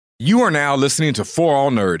You are now listening to For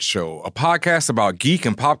All Nerds Show, a podcast about geek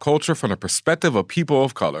and pop culture from the perspective of people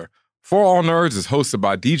of color. For All Nerds is hosted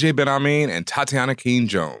by DJ Ben Amin and Tatiana King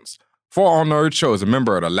Jones. For All Nerds Show is a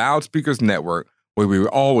member of the Loudspeakers Network, where we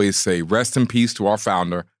always say rest in peace to our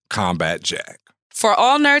founder, Combat Jack. For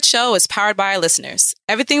All Nerds Show is powered by our listeners.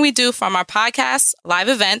 Everything we do, from our podcasts, live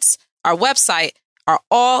events, our website, are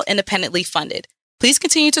all independently funded. Please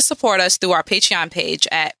continue to support us through our Patreon page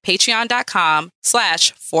at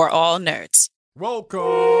patreon.com/forallnerds.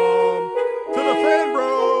 Welcome to the Fan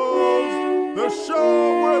Bros, the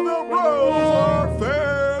show where the bros are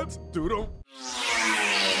fans. Doodle.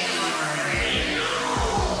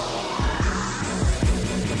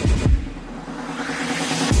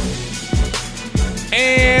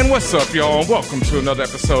 And what's up, y'all? Welcome to another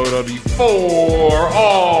episode of the For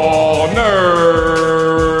All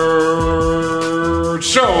Nerds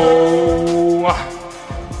Show,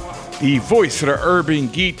 the voice of the urban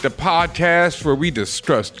geek, the podcast where we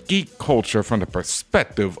discuss geek culture from the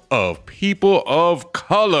perspective of people of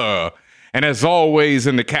color. And as always,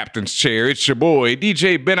 in the captain's chair, it's your boy,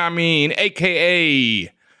 DJ Ben Amin,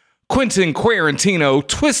 a.k.a. Quentin Quarantino,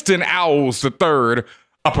 Twistin' Owls III,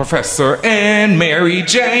 a professor, and Mary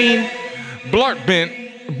Jane, Blart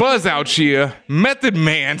Bent, Buzz Out here, Method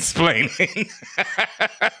Man splaining.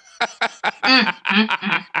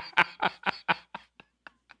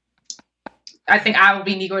 I think I will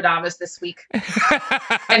be Negrodamus this week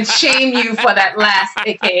and shame you for that last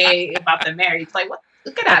AKA about the Mary play. What?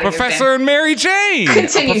 Get out of here, Professor and Mary Jane.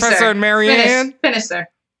 Continue, Professor sir. and Mary Ann. Finish, sir.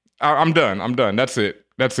 I'm done. That's it.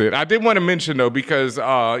 I did want to mention, though, because,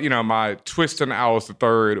 my Twistin' Owls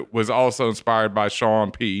III was also inspired by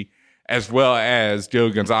Sean P., as well as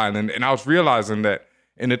Gilligan's Island. And I was realizing that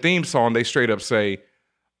in the theme song, they straight up say,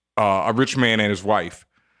 a rich man and his wife.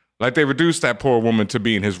 Like, they reduced that poor woman to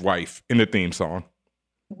being his wife in the theme song.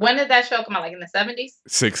 When did that show come out? Like in the 70s?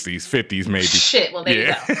 60s, 50s, maybe. Shit, well, there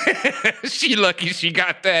you go. She lucky she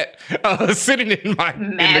got that sitting in my...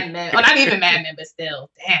 Mad Men. Well, not even Mad Men, but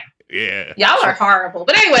still. Damn. Yeah. Y'all are horrible.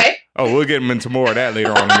 But anyway. Oh, we'll get into more of that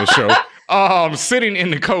later on in the show. Sitting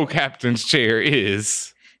in the co-captain's chair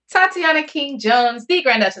is... Tatiana King Jones, the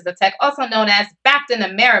Grand Duchess of Tech, also known as Baptin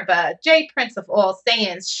Ameriba, J Prince of All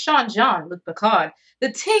Saiyans, Sean John, Luke Picard,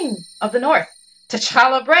 the Ting of the North,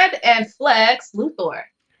 T'Challa Bread, and Flex Luthor.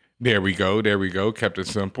 There we go. Kept it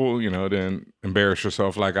simple, didn't embarrass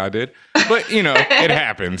yourself like I did. But, it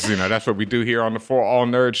happens. That's what we do here on the For All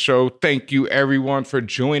Nerds Show. Thank you, everyone, for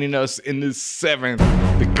joining us in the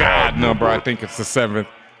the God number. I think it's the 7th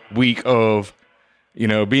week of,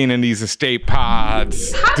 being in these estate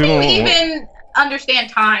pods. How do you even understand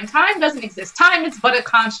time? Time doesn't exist. Time is but a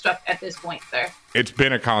construct at this point, sir. It's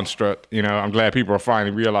been a construct. I'm glad people are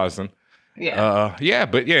finally realizing. Yeah.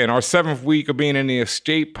 In our 7th week of being in the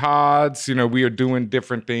estate pods, we are doing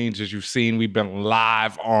different things. As you've seen, we've been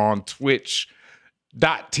live on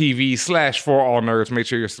twitch.tv/forallnerds. Make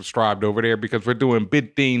sure you're subscribed over there because we're doing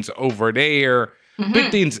big things over there. Mm-hmm.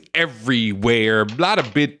 Big things everywhere. A lot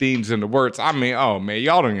of big things in the works. I mean, oh man,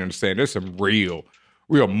 y'all don't understand. There's some real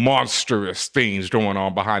monstrous things going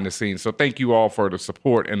on behind the scenes. So thank you all for the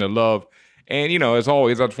support and the love. And, as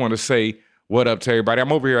always, I just want to say what up to everybody.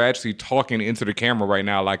 I'm over here actually talking into the camera right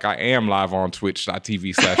now like I am live on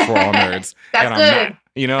twitch.tv/forallnerds. That's and I'm good. not.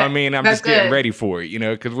 You know what I mean? I'm just getting ready for it,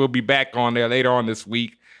 because we'll be back on there later on this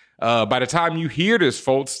week. By the time you hear this,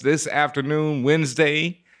 folks, this afternoon,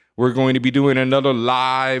 Wednesday, we're going to be doing another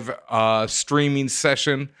live streaming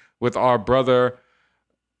session with our brother,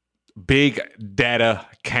 Big Data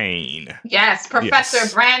Kane. Yes,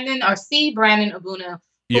 Professor Brandon Ubunu,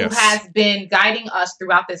 who has been guiding us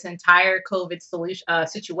throughout this entire COVID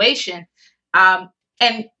situation.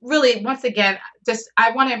 And really, once again,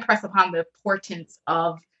 I want to impress upon the importance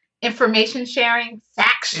of information sharing,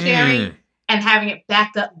 fact sharing, and having it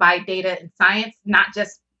backed up by data and science, not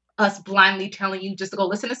just us blindly telling you just to go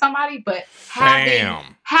listen to somebody, but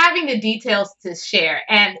having the details to share.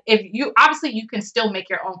 And if you can still make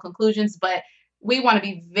your own conclusions, but we want to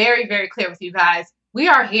be very, very clear with you guys. We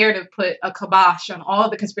are here to put a kibosh on all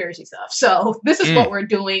of the conspiracy stuff. So this is what we're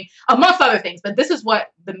doing, amongst other things. But this is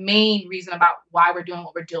what the main reason about why we're doing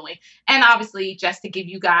what we're doing. And obviously, just to give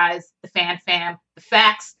you guys, the fam, the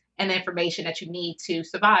facts and the information that you need to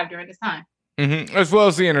survive during this time. Mm-hmm. As well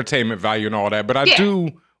as the entertainment value and all that. But I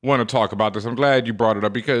do want to talk about this. I'm glad you brought it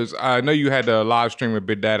up because I know you had the live stream with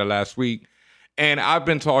Big Data last week. And I've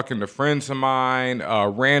been talking to friends of mine,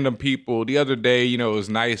 random people. The other day, it was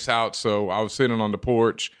nice out, so I was sitting on the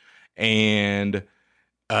porch, and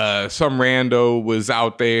some rando was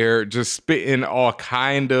out there just spitting all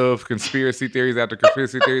kind of conspiracy theories after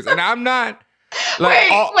conspiracy theories. And I'm not Like,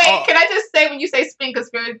 wait. Can I just say, when you say spin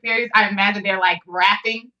conspiracy theories, I imagine they're like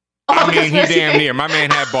rapping. I mean, he damn near. My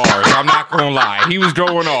man had bars. I'm not gonna lie. He was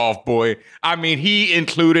going off, boy. I mean, he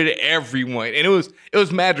included everyone, and it was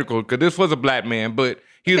magical because this was a black man, but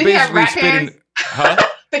he was basically spitting. Huh?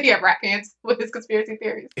 Did he have rap hands with his conspiracy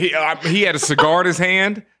theories? He had a cigar in his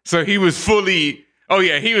hand, so he was fully. Oh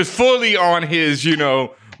yeah, he was fully on his.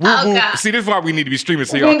 Whoop, whoop. See, this is why we need to be streaming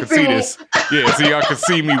so y'all can see this. Yeah, so y'all can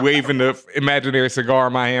see me waving the imaginary cigar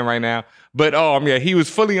in my hand right now. But yeah, he was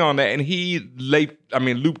fully on that, and he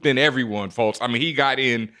looped in everyone, folks. I mean, he got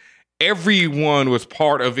in. Everyone was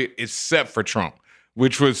part of it except for Trump,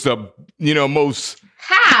 which was the most.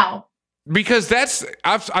 How? Because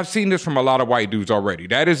I've seen this from a lot of white dudes already.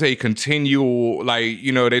 That is a continual,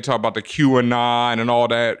 they talk about the QAnon and all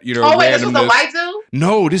that. Oh wait, this was a white dude?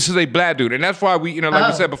 No, this is a black dude, and that's why we,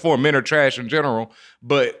 we said before, men are trash in general,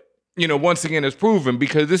 but. Once again, it's proven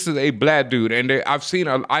because this is a black dude. And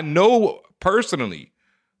I know personally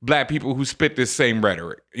black people who spit this same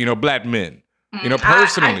rhetoric, black men,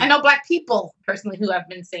 personally. I know black people personally who have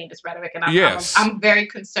been saying this rhetoric. And I'm very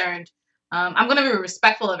concerned. I'm going to be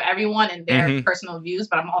respectful of everyone and their personal views,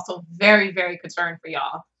 but I'm also very, very concerned for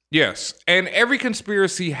y'all. Yes. And every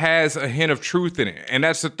conspiracy has a hint of truth in it. And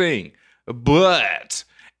that's the thing. But,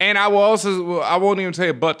 and I won't even say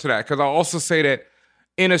a but to that, because I'll also say that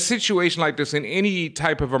in a situation like this, in any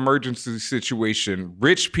type of emergency situation,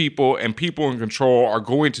 rich people and people in control are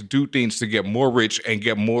going to do things to get more rich and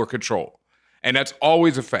get more control. And that's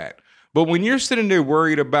always a fact. But when you're sitting there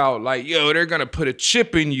worried about they're going to put a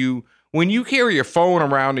chip in you, when you carry your phone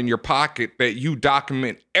around in your pocket that you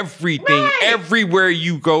document everything, everywhere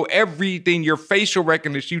you go, everything, your facial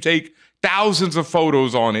recognition, you take thousands of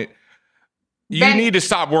photos on it. You need to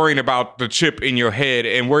stop worrying about the chip in your head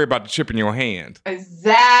and worry about the chip in your hand.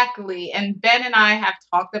 Exactly. And Ben and I have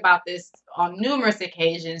talked about this on numerous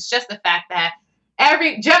occasions. Just the fact that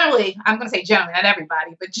generally, I'm going to say generally, not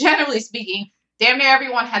everybody, but generally speaking, damn near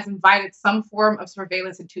everyone has invited some form of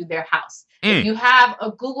surveillance into their house. If you have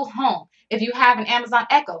a Google Home, if you have an Amazon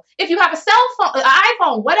Echo, if you have a cell phone, an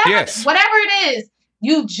iPhone, whatever it is,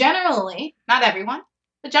 you generally, not everyone,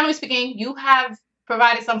 but generally speaking, you have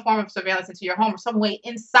provided some form of surveillance into your home or some way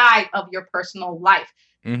inside of your personal life.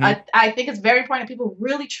 I think it's very important that people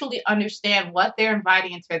really, truly understand what they're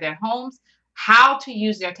inviting into their homes, how to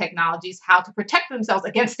use their technologies, how to protect themselves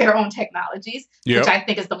against their own technologies, which I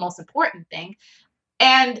think is the most important thing.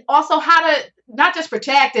 And also how to not just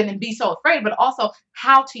protect and be so afraid, but also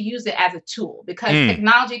how to use it as a tool, because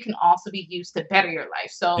technology can also be used to better your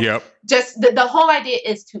life. So just the whole idea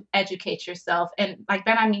is to educate yourself. And like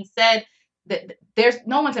Ben said, there's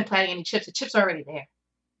no one's implanting any chips. The chips are already there.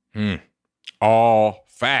 All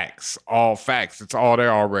facts. It's all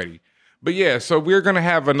there already. But yeah, so we're going to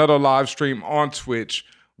have another live stream on Twitch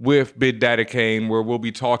with Big Daddy Kane, where we'll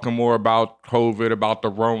be talking more about COVID, about the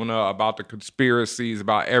Rona, about the conspiracies,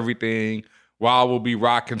 about everything, while we'll be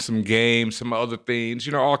rocking some games, some other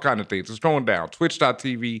things, all kind of things. It's going down.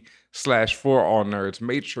 Twitch.tv/4allnerds.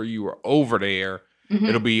 Make sure you are over there.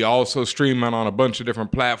 It'll be also streaming on a bunch of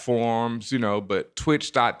different platforms, but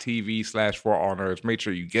twitch.tv/4allnerds. Make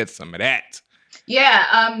sure you get some of that.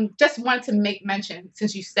 Yeah. Just wanted to make mention,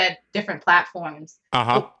 since you said different platforms.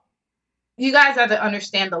 You guys have to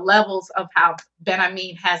understand the levels of how Ben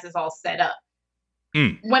has this all set up.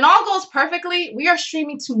 When all goes perfectly, we are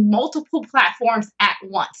streaming to multiple platforms at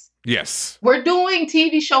once. Yes. We're doing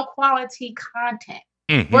TV show quality content.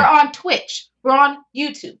 We're on Twitch. We're on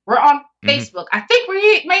YouTube. We're on Facebook. I think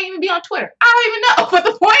we may even be on Twitter. I don't even know. But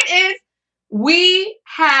the point is, we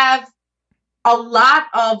have a lot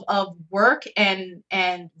of work and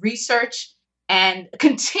research and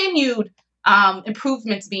continued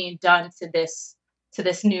improvements being done to this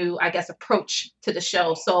new, I guess, approach to the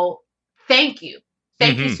show. So thank you.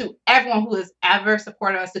 Thank you to everyone who has ever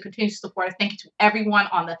supported us, to continue to support us. Thank you to everyone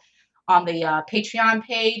on the Patreon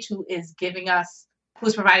page who is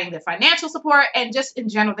who's providing the financial support, and just in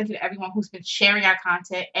general, thank you to everyone who's been sharing our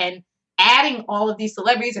content and adding all of these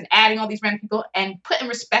celebrities and adding all these random people and putting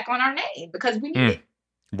respect on our name, because we need it.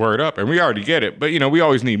 Word up. And we already get it, but we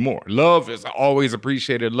always need more. Love is always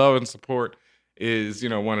appreciated. Love and support is,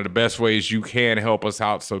 one of the best ways you can help us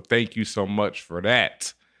out. So thank you so much for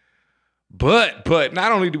that. But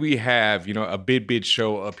not only do we have, a big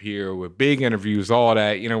show up here with big interviews, all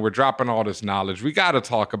that, we're dropping all this knowledge. We got to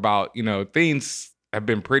talk about, things have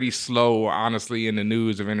been pretty slow, honestly, in the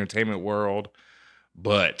news of entertainment world.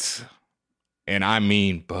 But the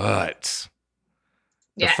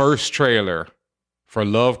first trailer for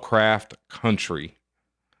Lovecraft Country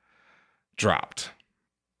dropped.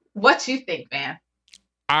 What you think, man?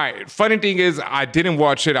 All right. Funny thing is, I didn't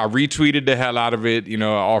watch it. I retweeted the hell out of it. You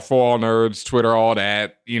know, our For All Nerds, Twitter, all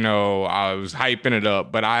that. You know, I was hyping it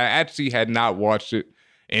up, but I actually had not watched it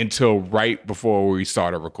until right before we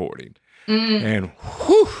started recording. And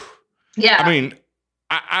whew. Yeah. I mean,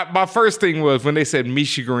 my first thing was when they said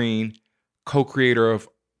Misha Green, co-creator of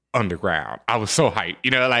Underground. I was so hyped.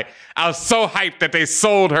 You know, like, I was so hyped that they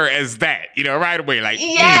sold her as that, you know, right away. Like,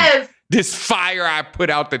 yes. This fire I put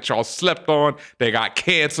out that y'all slept on, they got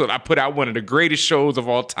canceled. I put out one of the greatest shows of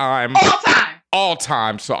all time. All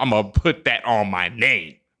time. So I'm going to put that on my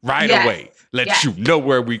name right away. Let you know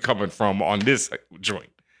where we coming from on this joint.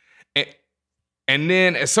 And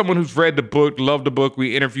then as someone who's read the book, loved the book,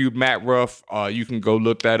 we interviewed Matt Ruff. You can go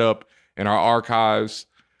look that up in our archives.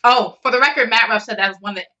 Oh, for the record, Matt Ruff said that was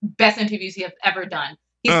one of the best interviews he has ever done.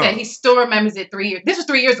 He said he still remembers it 3 years. This was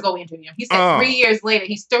 3 years ago we interviewed him. He said 3 years later,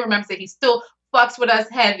 he still remembers it. He still fucks with us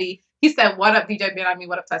heavy. He said, what up, DJ Ben? I mean,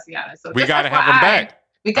 what up, Tatiana? So we got to have him back.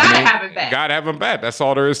 We got to have him back. Got to have him back. That's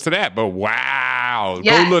all there is to that. But wow.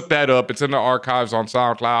 Yes. Go look that up. It's in the archives on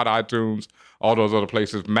SoundCloud, iTunes, all those other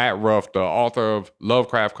places. Matt Ruff, the author of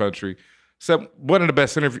Lovecraft Country, said one of the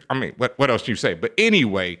best interviews. I mean, what else do you say? But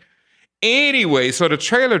anyway, so the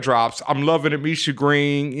trailer drops. I'm loving it. Misha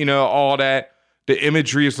Green, you know, all that. The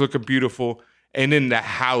imagery is looking beautiful. And then the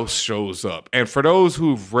house shows up. And for those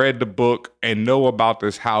who've read the book and know about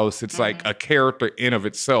this house, it's like a character in of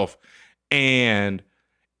itself. And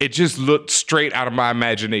it just looked straight out of my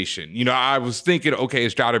imagination. You know, I was thinking, okay,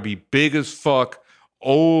 it's got to be big as fuck,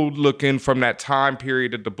 old looking from that time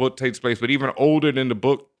period that the book takes place, but even older than the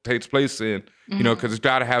book takes place in, you know, because it's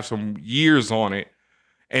got to have some years on it.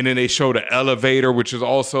 And then they show the elevator, which is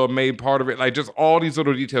also a main part of it. Like, just all these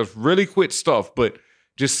little details, really quick stuff. But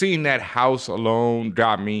just seeing that house alone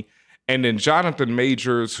got me. And then Jonathan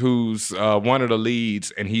Majors, who's one of the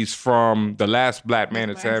leads, and he's from The Last Black Man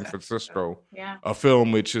in San Francisco, a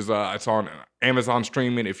film which is it's on Amazon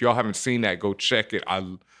streaming. If y'all haven't seen that, go check it.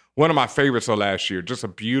 One of my favorites of last year. Just a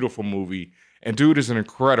beautiful movie. And dude is an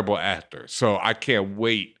incredible actor. So I can't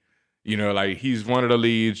wait. You know, like, he's one of the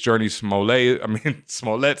leads. Journey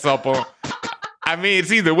Smollett's up on. I mean,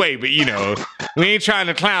 it's either way, but, you know, we ain't trying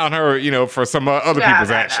to clown her, you know, for some other people's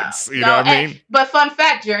actions. You know what I mean? But fun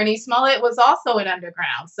fact, Journey Smollett was also in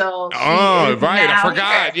Underground. So right. I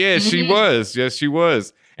forgot. Here. Yeah, she was. Yes, she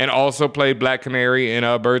was. And also played Black Canary in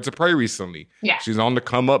Birds of Prey recently. Yeah. She's on the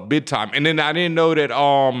come up big time. And then I didn't know that,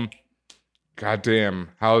 goddamn,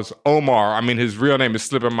 how's Omar? I mean, his real name is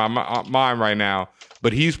slipping my mind right now.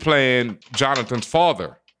 But he's playing Jonathan's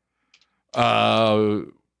father. Goddamn.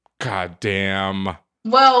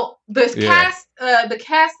 Well, the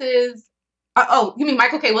cast is. You mean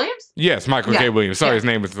Michael K. Williams? Yes, Michael K. Williams. Sorry, his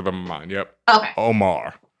name is slipping my mind. Yep. Okay.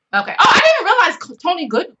 Omar. Okay. Oh, I didn't realize Tony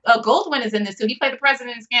Goldwyn is in this too. He played the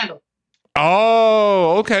president in Scandal.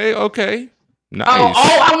 Oh, okay. Nice.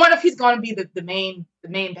 I wonder if he's going to be the main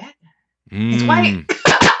bad guy. He's white.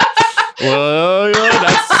 Well,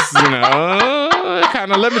 that's, you know, it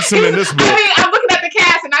kind of limits him in this book. I mean, I'm looking at the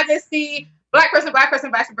cast and I just see black person,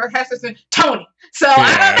 Tony. So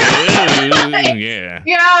I don't know. Yeah.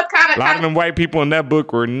 You know, it's kind of. A lot of them white people in that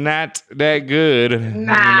book were not that good.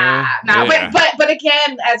 Nah. Yeah. But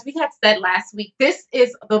again, as we had said last week, this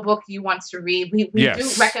is the book you want to read. We do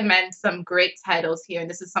recommend some great titles here, and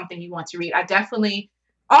this is something you want to read. I definitely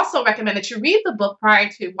also recommend that you read the book prior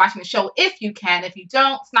to watching the show if you can. If you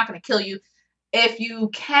don't, it's not going to kill you. If you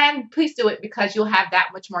can, please do it because you'll have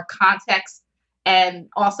that much more context. And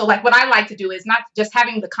also, like, what I like to do is not just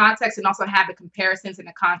having the context and also have the comparisons and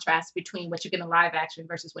the contrast between what you get in live action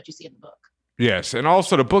versus what you see in the book. Yes. And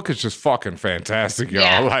also the book is just fucking fantastic, y'all.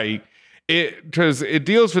 Yeah. Like, because it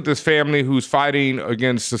deals with this family who's fighting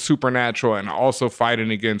against the supernatural and also fighting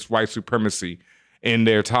against white supremacy in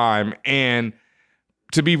their time. And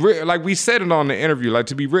to be like we said it on the interview, like,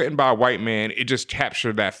 to be written by a white man, it just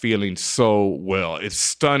captured that feeling so well. It's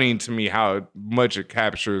stunning to me how much it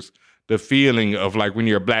captures the feeling of, like, when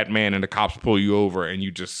you're a black man and the cops pull you over and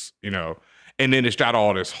you just, you know, and then it's got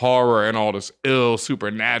all this horror and all this ill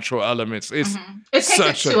supernatural elements. It's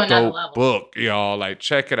such a dope book, y'all. Like,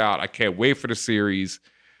 check it out. I can't wait for the series.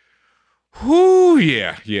 Whoo,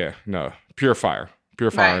 yeah. No, pure fire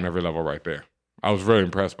on every level right there. I was really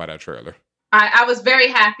impressed by that trailer. I was very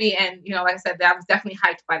happy, and, you know, like I said, I was definitely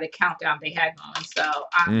hyped by the countdown they had going. So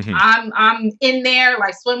I'm in there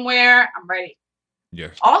like swimwear. I'm ready.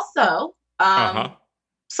 Yes. Also,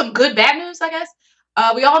 some good bad news, I guess.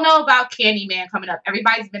 We all know about Candyman coming up.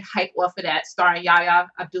 Everybody's been hyped off of that, starring Yahya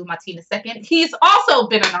Abdul-Mateen II. He's also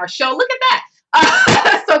been on our show. Look at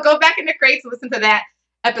that. So go back in the crates and listen to that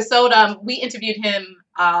episode. We interviewed him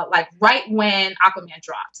like right when Aquaman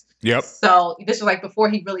dropped. Yep. So this was like before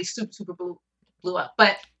he really super blew up.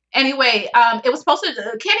 But anyway, Candyman was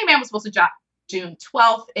supposed to drop June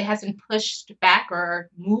 12th. It has been pushed back or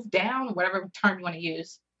moved down, whatever term you want to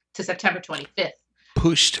use, to September 25th.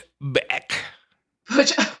 Pushed back.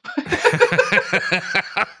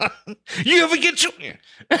 You ever get your...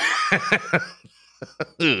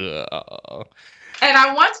 And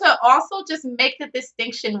I want to also just make the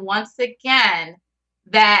distinction once again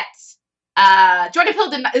that Jordan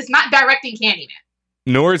Peele is not directing Candyman.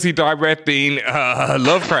 Nor is he directing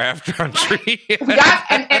Lovecraft Country.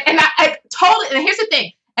 I totally, and here's the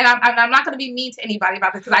thing, and I'm not going to be mean to anybody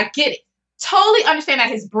about this because I get it. Totally understand that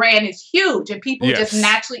his brand is huge and people just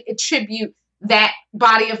naturally attribute that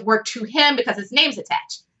body of work to him because his name's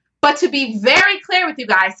attached. But to be very clear with you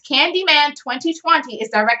guys, Candyman 2020 is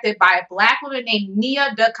directed by a Black woman named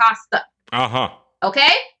Nia DaCosta.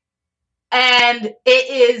 Okay? And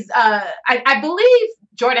it is, I believe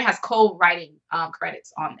Jordan has co-writing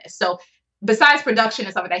credits on this. So besides production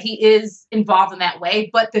and stuff like that, he is involved in that way.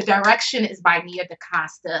 But the direction is by Nia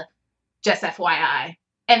DaCosta, just FYI.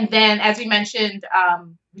 And then, as we mentioned,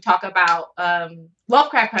 we talk about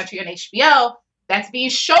Lovecraft Country on HBO. That's being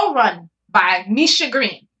showrun by Misha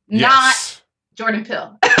Green, not Jordan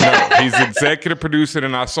Peele. No, he's executive producer,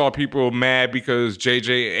 and I saw people mad because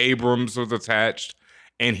J.J. Abrams was attached,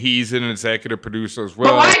 and he's an executive producer as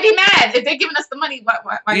well. But why be mad? If they're giving us the money,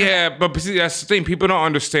 why yeah, but see, that's the thing. People don't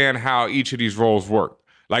understand how each of these roles work.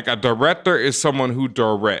 Like a director is someone who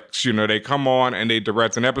directs. You know, they come on and they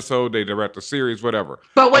direct an episode, they direct a series, whatever.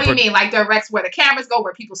 But what do you mean? Like directs where the cameras go,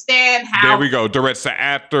 where people stand? How? There we go. Directs the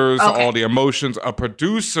actors, all the emotions. A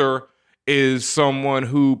producer is someone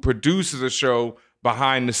who produces a show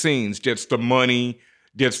behind the scenes, gets the money,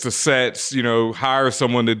 gets the sets, you know, hires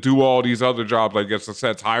someone to do all these other jobs, like gets the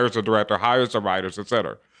sets, hires the director, hires the writers,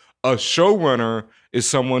 etc. A showrunner is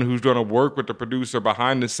someone who's going to work with the producer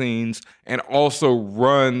behind the scenes and also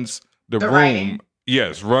runs the room. Writing.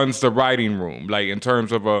 Yes, runs the writing room. Like in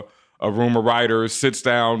terms of a room of writers, sits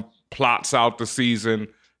down, plots out the season,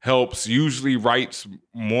 helps, usually writes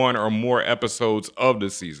one or more episodes of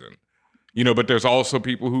the season. You know, but there's also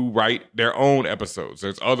people who write their own episodes.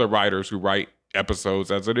 There's other writers who write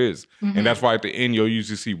episodes as it is. Mm-hmm. And that's why at the end you'll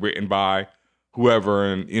usually see written by whoever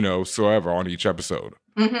and, you know, soever on each episode.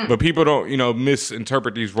 Mm-hmm. But people don't, you know,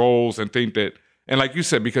 misinterpret these roles and think that, and like you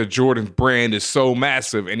said, because Jordan's brand is so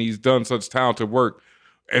massive and he's done such talented work.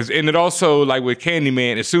 And it also, like with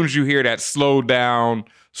Candyman, as soon as you hear that slowed down,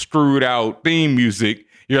 screwed out theme music,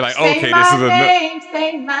 you're like, say okay, this is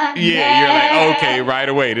say my name. You're like, okay, right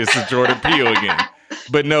away, this is Jordan Peele again.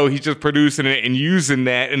 But no, he's just producing it and using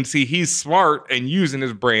that. And see, he's smart and using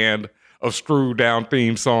his brand of screwed down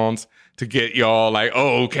theme songs to get y'all like,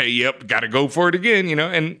 oh, okay, yep, got to go for it again, you know?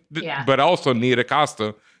 And but also Nia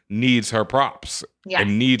DaCosta needs her props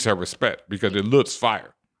and needs her respect because it looks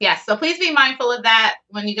fire. Yes, so please be mindful of that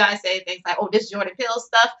when you guys say things like, oh, this Jordan Peele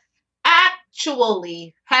stuff.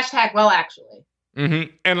 Actually, #actually.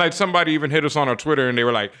 Mm-hmm. And like somebody even hit us on our Twitter and they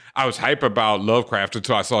were like, I was hype about Lovecraft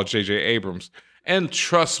until I saw J.J. Abrams. And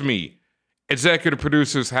trust me, executive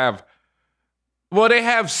producers they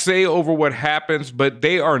have say over what happens, but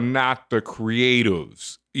they are not the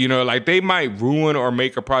creatives. You know, like they might ruin or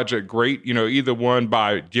make a project great, you know, either one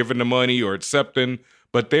by giving the money or accepting,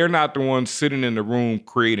 but they're not the ones sitting in the room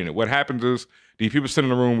creating it. What happens is these people sit in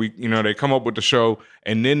the room, they come up with the show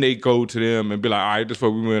and then they go to them and be like, all right, this is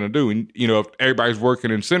what we're going to do. And, you know, if everybody's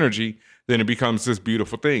working in synergy, then it becomes this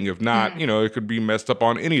beautiful thing. If not, you know, it could be messed up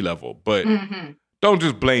on any level. But don't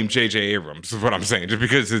just blame J.J. Abrams, is what I'm saying, just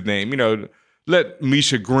because his name, you know. Let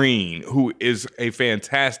Misha Green, who is a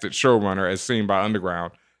fantastic showrunner as seen by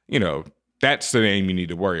Underground, you know, that's the name you need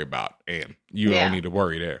to worry about. And you don't need to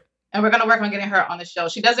worry there. And we're going to work on getting her on the show.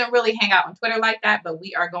 She doesn't really hang out on Twitter like that, but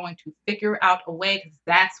we are going to figure out a way because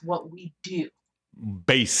that's what we do.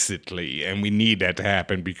 Basically. And we need that to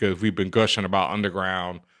happen because we've been gushing about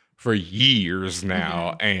Underground for years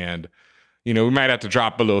now. Mm-hmm. And, you know, we might have to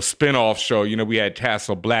drop a little spinoff show. You know, we had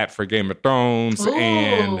Castle Black for Game of Thrones. Ooh,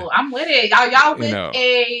 and I'm with it. Y'all with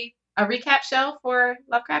a recap show for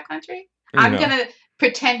Lovecraft Country? I'm going to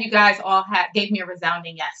pretend you guys all gave me a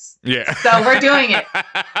resounding yes. Yeah. So we're doing it.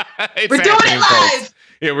 We're doing it live. Folks.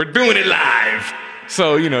 Yeah, we're doing it live.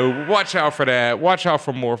 So, you know, watch out for that. Watch out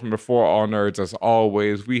for more from the For All Nerds. As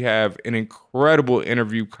always, we have an incredible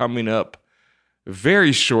interview coming up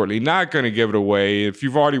very shortly. Not going to give it away. If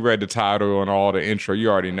you've already read the title and all the intro, you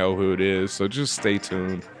already know who it is. So just stay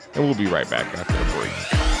tuned, and we'll be right back after the break.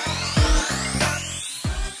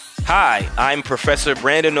 Hi, I'm Professor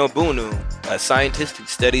Brandon Obunu, a scientist who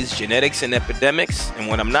studies genetics and epidemics, and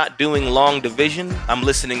when I'm not doing long division, I'm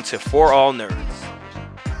listening to For All Nerds.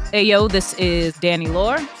 Hey yo, this is Danny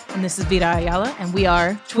Lore, and this is Vida Ayala, and we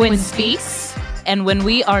are Twin Speaks. And when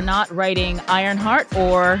we are not writing Ironheart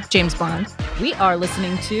or James Bond, we are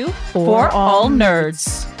listening to For All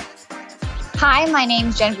Nerds. Hi, my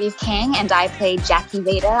name's Genevieve King, and I play Jackie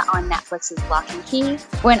Veda on Netflix's Lock and Key.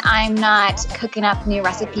 When I'm not cooking up new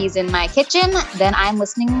recipes in my kitchen, then I'm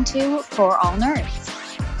listening to For All Nerds.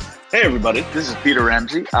 Hey everybody, this is Peter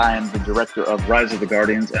Ramsey. I am the director of Rise of the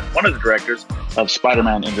Guardians and one of the directors of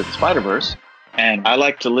Spider-Man Into the Spider-Verse. And I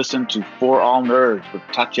like to listen to For All Nerds with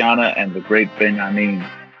Tatiana and the great Benjamin.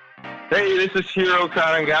 Hey, this is Hiro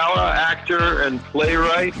Karangawa, actor and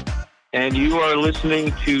playwright. And you are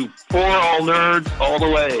listening to For All Nerds all the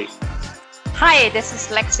way. Hi, this is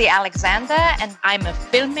Lexi Alexander, and I'm a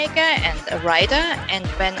filmmaker and a writer. And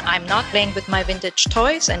when I'm not playing with my vintage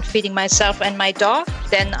toys and feeding myself and my dog,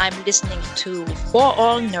 then I'm listening to For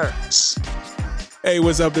All Nerds. Hey,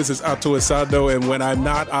 what's up? This is Ato Asado, and when I'm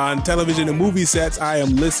not on television and movie sets, I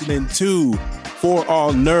am listening to For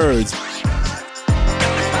All Nerds.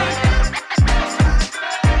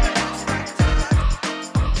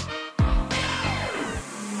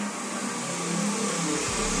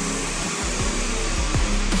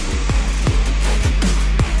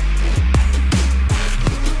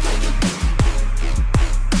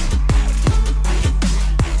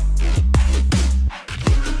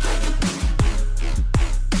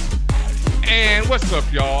 What's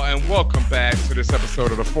up, y'all, and welcome back to this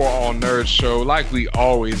episode of the For All Nerds Show. Like we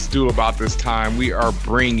always do about this time, we are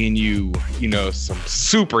bringing you, some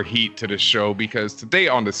super heat to the show because today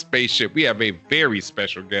on the spaceship, we have a very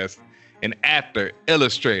special guest, an actor,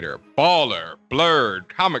 illustrator, baller,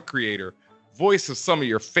 blurred, comic creator, voice of some of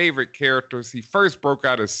your favorite characters. He first broke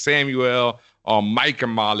out as Samuel on Mike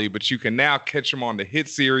and Molly, but you can now catch him on the hit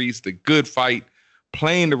series, The Good Fight,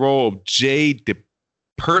 playing the role of Jay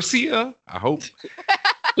Persia, I hope.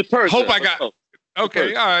 Hope I got.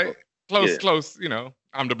 Okay, all right. Close.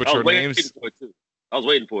 I'm the butcher of names. I was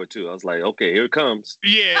waiting for it too. I was like, okay, here it comes.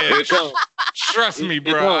 Yeah, here it comes. Trust me,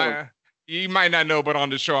 bro. You might not know, but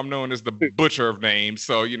on the show, I'm known as the butcher of names.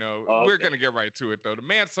 So, we're going to get right to it, though. The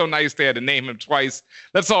man's so nice they had to name him twice.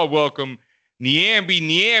 Let's all welcome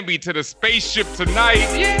Nyambi to the spaceship tonight.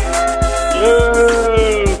 Yeah!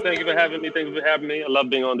 Thank you for having me. I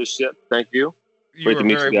love being on this ship. Thank you. Great to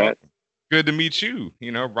meet you guys. Good to meet you,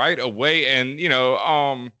 right away. And,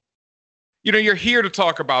 you're here to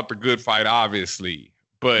talk about The Good Fight, obviously.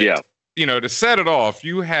 But, to set it off,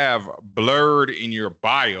 you have blurred in your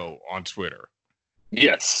bio on Twitter.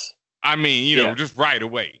 Yes. I mean, just right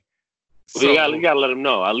away. So, you gotta let them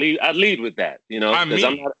know. I lead with that, because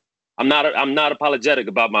I'm not apologetic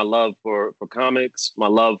about my love for comics, my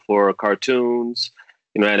love for cartoons,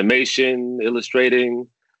 animation, illustrating,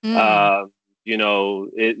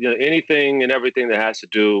 anything and everything that has to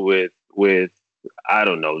do with I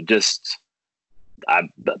don't know, just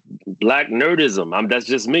black nerdism. That's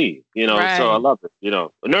just me, right. So I love it,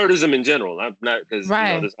 nerdism in general. I'm not, because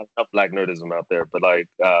there's not enough black nerdism out there, but like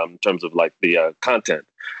in terms of like the content,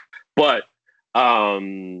 but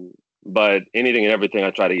anything and everything,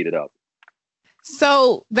 I try to eat it up.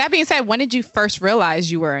 So that being said, when did you first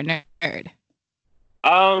realize you were a nerd?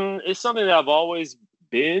 It's something that I've always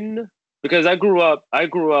been. Because I grew up, as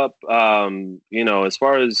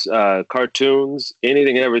far as cartoons,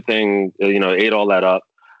 anything and everything, ate all that up.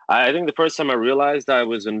 I think the first time I realized I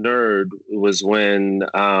was a nerd was when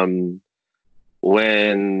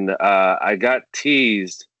I got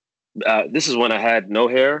teased. This is when I had no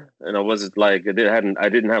hair, and I wasn't like I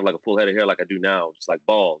didn't have like a full head of hair like I do now, just like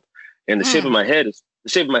bald. And the shape of my head is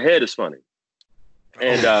funny.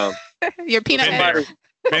 And your peanut head.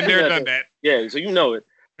 Been there, done that. Yeah, so you know it.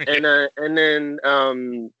 And then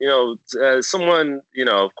someone,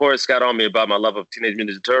 of course, got on me about my love of Teenage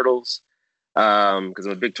Mutant Ninja Turtles, because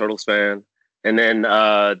I'm a big Turtles fan. And then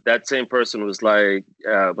that same person was like,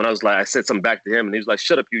 when I said something back to him, and he was like,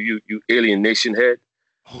 "Shut up, you alien nation head."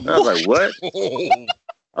 And I was like, "What?" I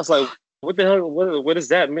was like, "What the hell? What does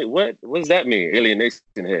that mean? What does that mean, alien nation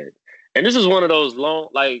head?" And this is one of those long,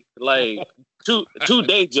 like 2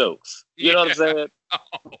 day jokes. You know what I'm saying?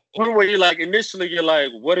 One where initially you're like,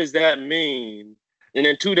 what does that mean? And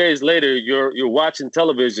then 2 days later, you're watching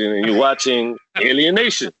television and you're watching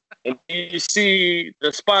Alienation. And you see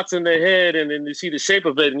the spots in their head and then you see the shape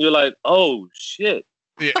of it and you're like, oh shit,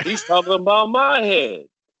 he's talking about my head.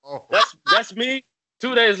 That's me.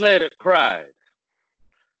 2 days later, cried.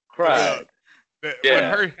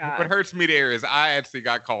 What hurts me there is I actually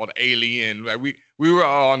got called alien. Like we were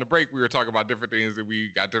on the break. We were talking about different things that we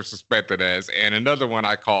got disrespected as, and another one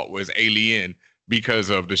I caught was alien because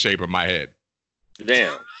of the shape of my head.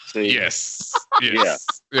 Damn. See? Yes. Yeah.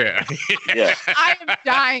 I am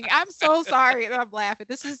dying. I'm so sorry that I'm laughing.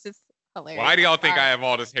 This is just hilarious. Why do y'all think I have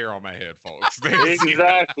all this hair on my head, folks?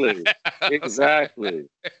 Exactly.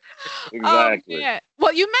 Yeah.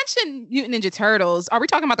 Well, you mentioned Mutant Ninja Turtles. Are we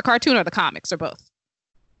talking about the cartoon or the comics or both?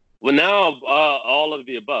 Well, now all of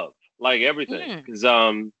the above, like everything,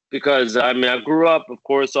 because I mean I grew up, of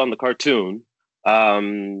course, on the cartoon,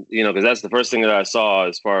 because that's the first thing that I saw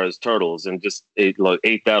as far as Turtles, and just ate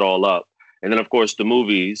that all up, and then of course the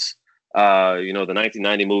movies, the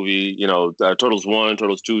 1990 movie, Turtles 1,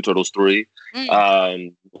 Turtles 2, Turtles 3,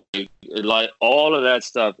 like all of that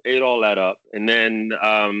stuff, ate all that up, and then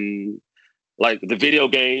like the video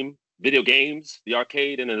games, the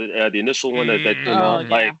arcade, and the initial one that came out.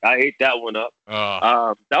 Like I ate that one up.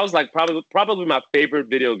 That was like probably my favorite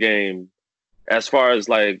video game as far as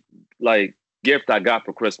like gift I got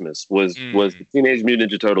for Christmas was the Teenage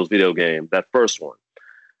Mutant Ninja Turtles video game, that first one.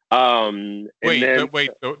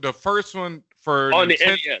 The first one for on the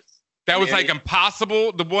NES. That was like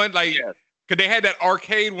impossible. The one like. Yes. Cause they had that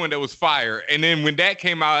arcade one that was fire, and then when that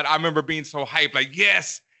came out, I remember being so hyped, like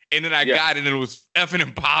yes, and then I got it, and it was effing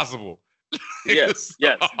impossible. Yes,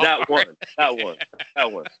 that one.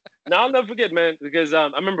 Now I'll never forget, man, because I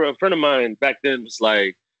remember a friend of mine back then was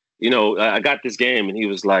like, I got this game, and he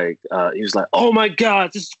was like, oh my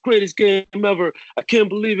god, this is the greatest game ever! I can't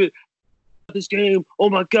believe it. This game, oh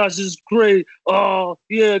my gosh, this is great! Oh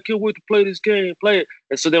yeah, I can't wait to play this game. Play it,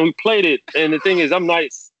 and so then we played it, and the thing is, I'm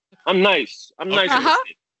nice. Okay.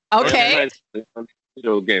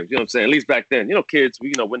 Video games, you know what I'm saying? At least back then, kids,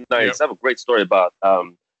 we're nice. I have a great story about a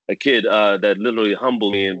kid that literally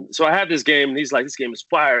humbled me. And so I have this game, and he's like, this game is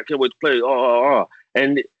fire. I can't wait to play it.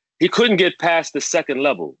 And he couldn't get past the second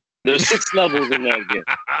level. There's 6 levels in that game.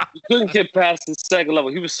 He couldn't get past the second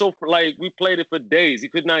level. He was so, we played it for days. He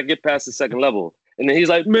could not get past the second level. And then he's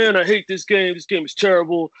like, man, I hate this game. This game is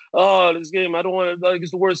terrible. Oh, this game, I don't want to,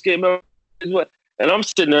 it's the worst game ever. And I'm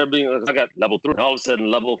sitting there I got level 3, and all of a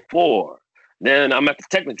sudden level 4. Then I'm at the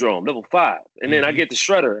Technodrome, level 5. And then I get the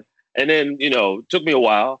Shredder. And then, it took me a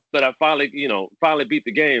while, but I finally beat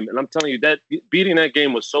the game. And I'm telling you that beating that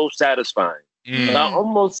game was so satisfying.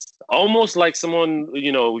 Almost like someone,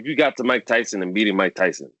 you got to Mike Tyson and beating Mike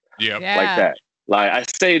Tyson. Yeah. Like that. Like I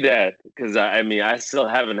say that because I still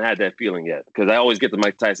haven't had that feeling yet, because I always get to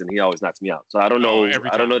Mike Tyson. He always knocks me out. So I don't know.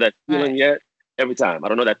 I don't know that feeling yet. Every time. I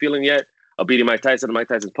don't know that feeling yet. Of beating Mike Tyson and Mike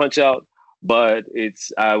Tyson's Punch Out, but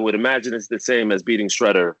I would imagine it's the same as beating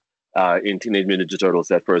Shredder in Teenage Mutant Ninja Turtles,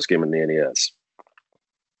 that first game in the NES.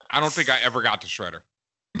 I don't think I ever got to Shredder.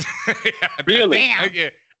 Really?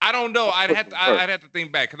 I don't know. I'd have to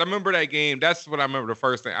think back, because I remember that game. That's what I remember. The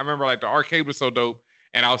first thing I remember, like the arcade was so dope,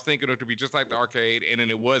 and I was thinking it would be just like the arcade, and then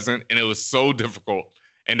it wasn't, and it was so difficult.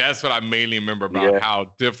 And that's what I mainly remember about how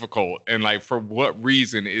difficult, and like for what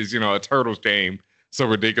reason is a Turtles game so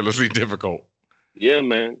ridiculously difficult. Yeah,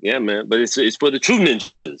 man. But it's for the true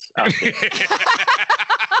ninjas out there.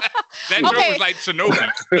 That joke was like Shinobi.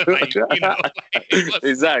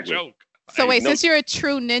 Exactly. Joke. So wait, since you're a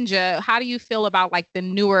true ninja, how do you feel about like the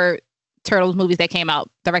newer Turtles movies that came out,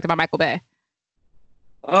 directed by Michael Bay?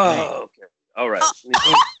 Oh, okay. All right.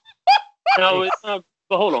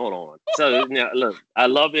 But hold on. So look, I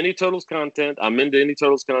love any Turtles content. I'm into any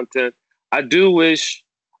Turtles content. I do wish.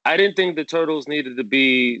 I didn't think the Turtles needed to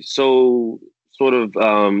be so sort of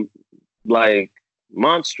like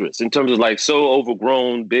monstrous in terms of like so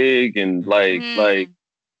overgrown, big, and like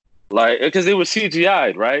because they were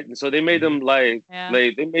CGI'd, right? And so they made them they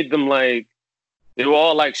made them like they were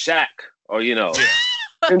all like Shaq or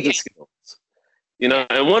ninja skills,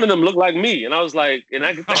 and one of them looked like me, and I was like, and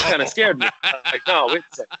that kind of scared me. I was like, no, wait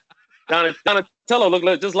a second. Donatello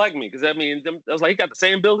looked just like me, because I was like, he got the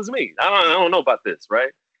same build as me. I don't know about this,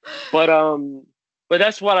 right? But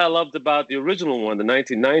that's what I loved about the original one, the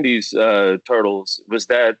 1990s Turtles, was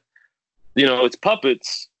that it's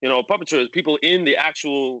puppets, puppeteers, people in the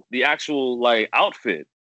actual like outfit.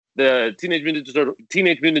 The Teenage Mutant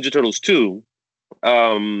Ninja Turtles 2,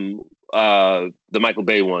 the Michael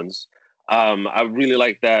Bay ones. I really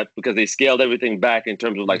like that because they scaled everything back in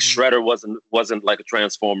terms of like Shredder wasn't like a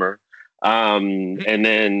transformer. And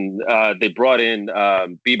then they brought in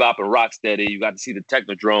Bebop and Rocksteady. You got to see the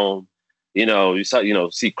Technodrome. You saw,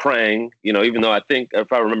 see Krang, even though I think,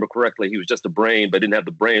 if I remember correctly, he was just a brain, but didn't have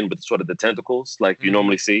the brain with sort of the tentacles like you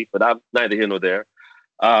normally see. But I'm neither here nor there.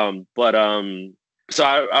 So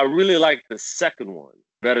I really like the second one.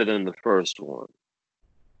 better than the first one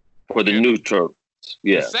for the new Turtles.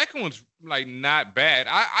 Yeah. The second one's like not bad.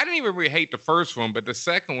 I didn't even really hate the first one, but the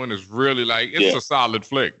second one is really like it's a solid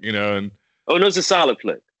flick, you know. And no, it's a solid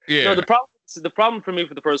flick. Yeah. No, the problem for me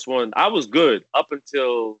for the first one, I was good up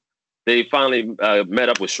until they finally met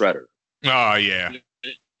up with Shredder. Oh yeah.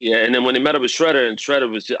 Yeah, and then when they met up with Shredder, and Shredder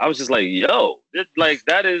was I was just like, yo,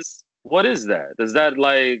 that is, what is that? Is that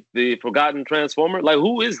like the Forgotten Transformer? Like,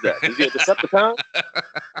 who is that? Is he a Decepticon? Is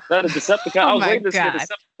that a Decepticon? I was waiting to see a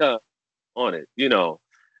Decepticon on it, you know,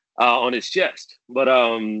 on his chest. But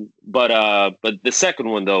the second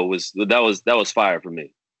one though that was fire for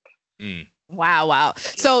me. Wow.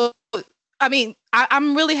 So, I mean,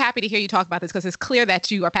 I'm really happy to hear you talk about this because it's clear that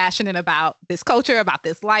you are passionate about this culture, about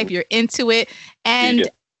this life. You're into it. And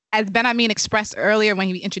as Ben Amin expressed earlier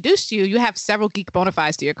when he introduced you, you have several geek bona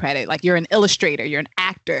fides to your credit. Like you're an illustrator, you're an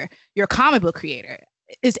actor, you're a comic book creator.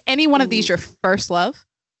 Is any one of these your first love?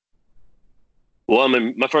 Well, I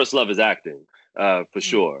mean, my first love is acting, for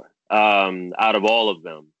sure. Out of all of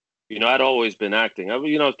them, you know, I'd always been acting.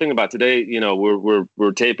 Thinking about today, you know,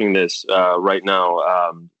 we're taping this right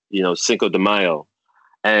now. You know, Cinco de Mayo,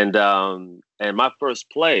 and my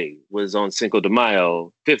first play was on Cinco de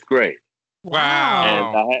Mayo, 5th grade.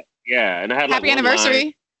 Wow! And I had happy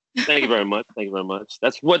anniversary. Thank you very much. Thank you very much.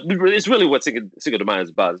 That's what it's really what Cinco de Mayo is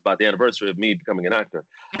about. It's about the anniversary of me becoming an actor.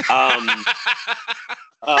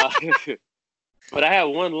 But I had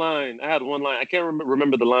one line. I can't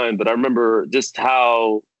remember the line, but I remember just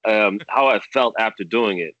how I felt after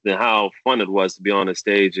doing it, and how fun it was to be on a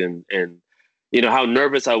stage, and you know how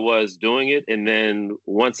nervous I was doing it. And then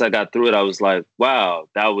once I got through it, I was like, wow,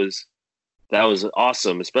 that was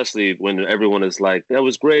awesome. Especially when everyone is like, that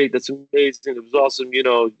was great. That's amazing. It was awesome. You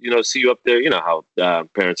know, see you up there. You know how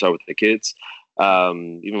parents are with their kids.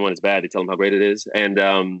 Even when it's bad, they tell them how great it is. But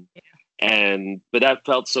that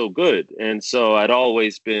felt so good. And so I'd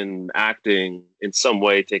always been acting in some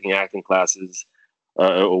way, taking acting classes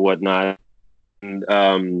or whatnot.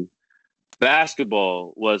 And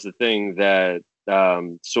basketball was the thing that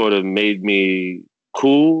sort of made me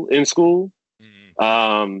cool in school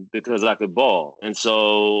because I could ball. And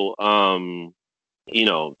so, so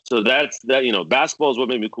that's that, basketball is what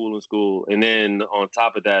made me cool in school. And then on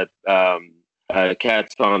top of that,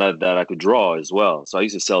 cats found out that I could draw as well. So I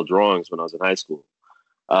used to sell drawings when I was in high school.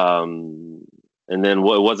 And then it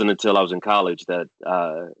wasn't until I was in college that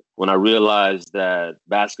when I realized that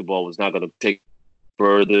basketball was not going to take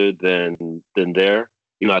further than there,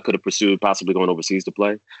 I could have pursued possibly going overseas to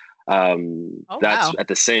play. At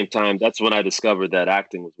the same time, that's when I discovered that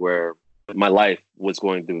acting was where my life was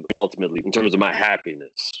going to ultimately, in terms of my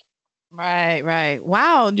happiness. Right.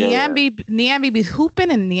 Wow. Nyambi be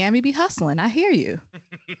hooping and Nyambi be hustling. I hear you.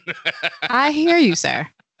 I hear you, sir.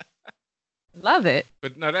 Love it.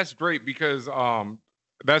 But no, that's great because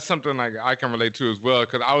that's something like I can relate to as well.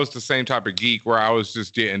 Because I was the same type of geek where I was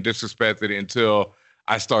just getting disrespected until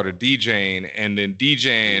I started DJing, and then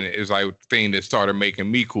DJing is like the thing that started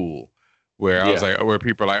making me cool. Where I was like, where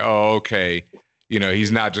people are like, oh, okay,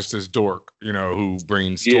 he's not just this dork, who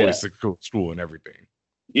brings toys to school and everything.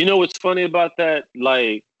 You know what's funny about that?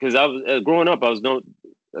 Like, because I was growing up, I was I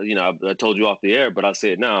told you off the air, but I'll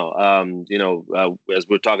say it now. As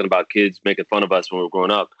we're talking about kids making fun of us when we were growing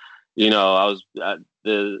up, I was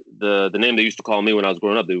the name they used to call me when I was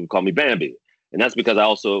growing up, they would call me Bambi, and that's because I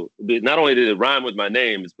also not only did it rhyme with my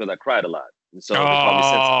name, it's because I cried a lot, and so they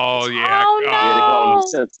call me sensitive. They call me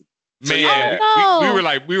sensitive. Man,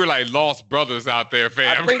 we were like lost brothers out there,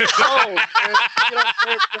 fam. I think so, man.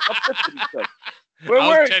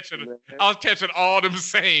 I was catching all them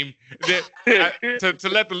same. To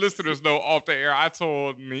let the listeners know off the air, I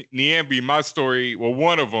told Nyambi my story. Well,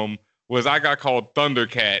 one of them was I got called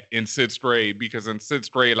Thundercat in 6th grade because in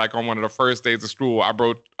 6th grade, like on one of the first days of school, I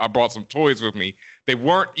brought some toys with me. They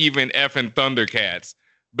weren't even effing Thundercats.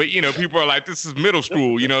 But, people are like, this is middle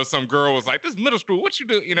school. Some girl was like, this is middle school. What you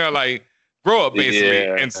do? Like, grow up, basically.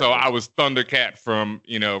 Yeah. And so I was Thundercat from,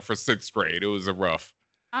 for 6th grade. It was a rough.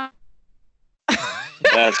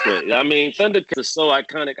 That's great. I mean, Thundercats are so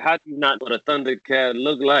iconic. How do you not know what a Thundercat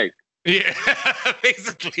look like? Yeah,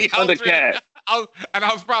 basically. Thundercat. I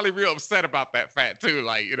was probably real upset about that fact, too.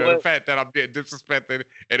 Like, the fact that I'm getting disrespected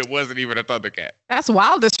and it wasn't even a Thundercat. That's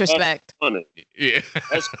wild disrespect. That's funny. Yeah.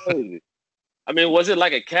 That's crazy. I mean, was it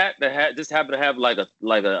like a cat that just happened to have like a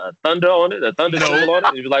thunder on it, a thunder symbol on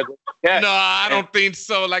it? It was like a cat. No, I don't think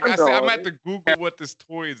so. Like I said, I'm at to Google what this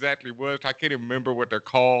toy exactly was. I can't even remember what they're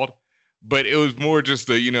called, but it was more just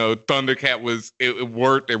the Thundercat was it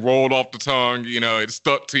worked. It rolled off the tongue. It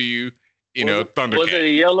stuck to you. Thundercat. Was it a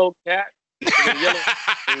yellow cat?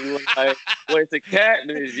 And we were like, well, it's a cat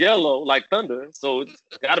and it's yellow like thunder, so it's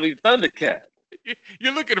got to be Thundercat.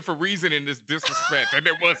 You're looking for reason in this disrespect, and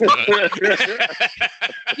there was none.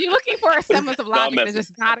 You're looking for a semblance of logic that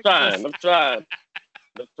just got it. I'm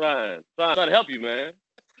trying to help you, man.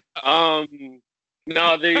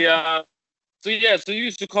 So you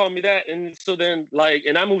used to call me that, and so then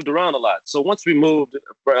and I moved around a lot. So once we moved,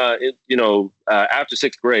 after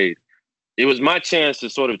 6th grade, it was my chance to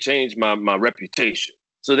sort of change my reputation.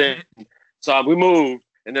 So then, we moved,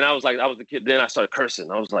 and then I was the kid. Then I started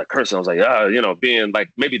cursing. I was like, being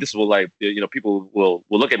like, maybe this will people will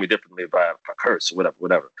look at me differently if I curse or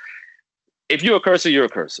whatever. If you're a cursor, you're a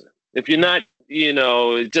cursor. If you're not, I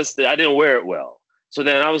didn't wear it well. So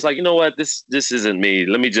then I was like, you know what, this isn't me.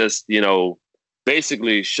 Let me just,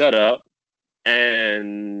 basically shut up.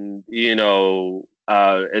 And,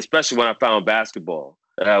 especially when I found basketball,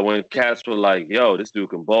 when cats were like, yo, this dude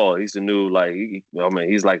can ball. He's the new,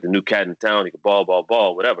 he's like the new cat in town. He can ball,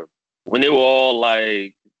 whatever. When they were all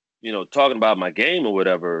talking about my game or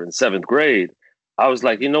whatever in 7th grade, I was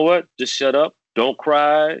like, you know what, just shut up. Don't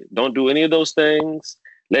cry. Don't do any of those things.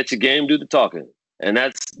 Let your game do the talking. And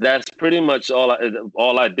that's pretty much all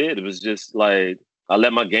I did. It was just I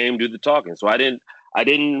let my game do the talking. So I didn't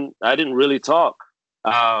really talk.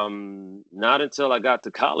 Not until I got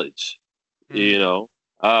to college. Just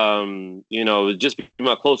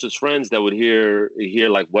my closest friends that would hear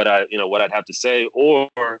like what I'd have to say, or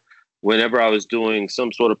whenever I was doing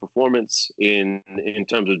some sort of performance in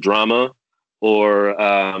terms of drama, or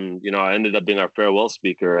I ended up being our farewell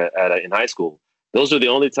speaker in high school. Those are the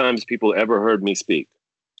only times people ever heard me speak.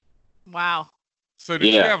 Wow. So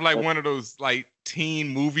did you have one of those teen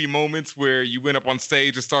movie moments where you went up on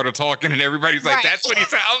stage and started talking and everybody's like, that's what he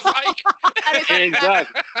sounds like?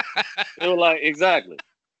 Exactly. They were like, exactly.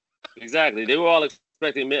 They were all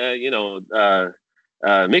expecting,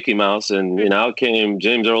 Mickey Mouse, and out came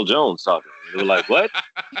James Earl Jones talking. They were like, what?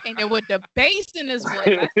 He came there with the bass in his voice.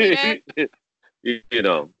 I see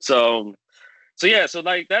that. So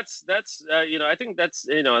that's I think that's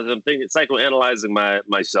as I'm thinking psychoanalyzing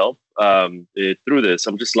myself through this.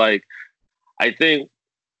 I'm just like, I think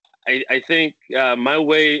my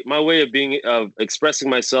way of expressing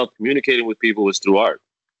myself, communicating with people was through art.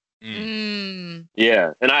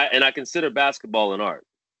 Yeah, and I consider basketball an art.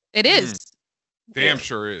 It is. Damn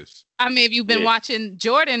sure is. I mean, if you've been watching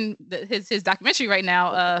Jordan, his documentary right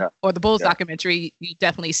now, or the Bulls documentary, you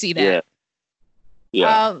definitely see that.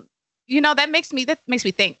 Yeah. That makes me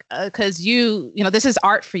think, because this is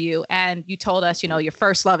art for you, and you told us, your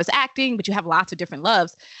first love is acting, but you have lots of different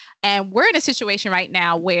loves, and we're in a situation right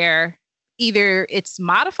now where either it's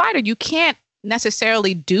modified or you can't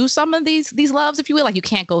necessarily do some of these loves, if you will, like you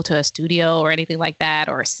can't go to a studio or anything like that,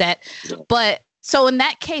 or a set. But so in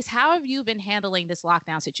that case, how have you been handling this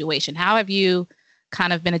lockdown situation? How have you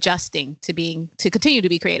kind of been adjusting to continue to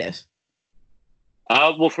be creative?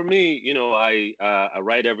 Well, for me, I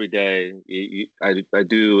write every day. I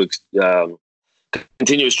do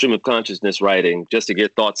continuous stream of consciousness writing just to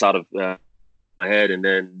get thoughts out of my head and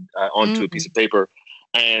then onto a piece of paper.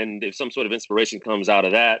 And if some sort of inspiration comes out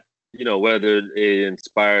of that, whether it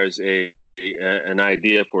inspires an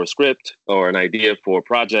idea for a script or an idea for a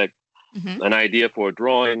project, an idea for a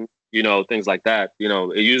drawing, things like that,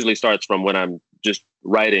 it usually starts from when I'm just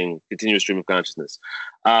writing continuous stream of consciousness.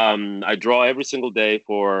 I draw every single day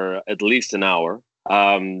for at least an hour,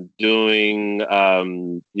 doing,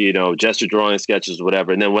 gesture drawing, sketches,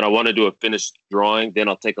 whatever. And then when I want to do a finished drawing, then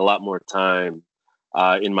I'll take a lot more time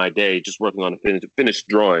in my day just working on a finished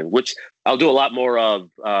drawing, which I'll do a lot more of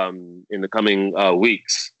in the coming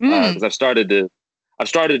weeks, because I've started to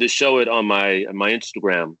show it on my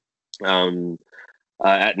Instagram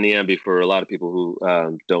at Nyambi, for a lot of people who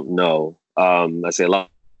don't know. I say a lot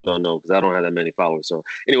don't know because I don't have that many followers. So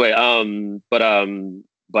anyway, but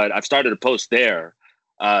I've started to post there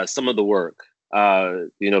some of the work,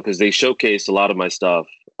 because they showcased a lot of my stuff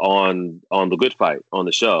on The Good Fight on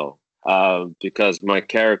the show, because my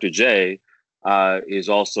character Jay is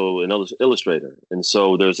also an illustrator, and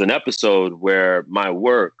so there's an episode where my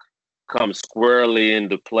work comes squarely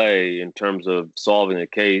into play in terms of solving a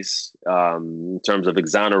case, in terms of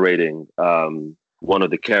exonerating one of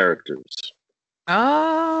the characters.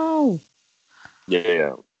 Oh.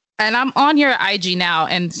 Yeah. And I'm on your IG now,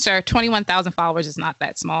 and sir, 21,000 followers is not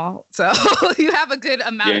that small. So you have a good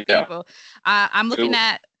amount of people. I'm looking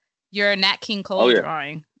at your Nat King Cole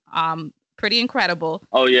drawing. Pretty incredible.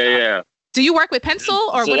 Oh, yeah. Do you work with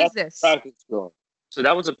pencil, or what is this? Practice drawing. So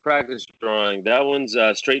that was a practice drawing. That one's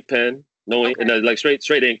straight pen, no ink, like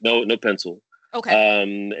straight ink, no pencil. Okay.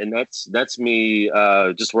 And that's me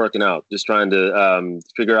just working out, just trying to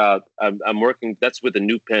figure out. I'm working. That's with a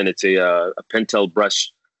new pen. It's a Pentel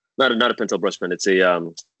brush, not a Pentel brush pen. It's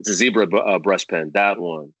a zebra brush pen. That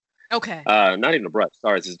one. Okay. Not even a brush.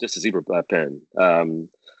 Sorry, it's just a zebra pen.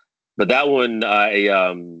 But that one,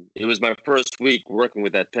 it was my first week working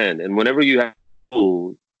with that pen. And whenever you have a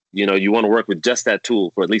tool, you want to work with just that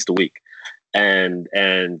tool for at least a week, and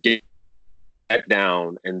get that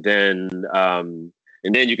down, and then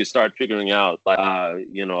you can start figuring out,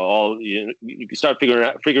 you can start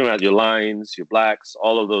figuring out your lines, your blacks,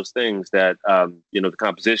 all of those things that the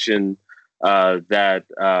composition, that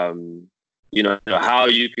how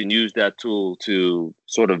you can use that tool to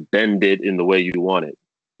sort of bend it in the way you want it.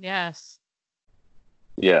 Yes.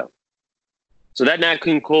 Yeah. So that Nat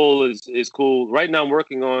King Cole is cool. Right now, I'm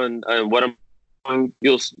working on what I'm.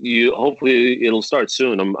 Hopefully it'll start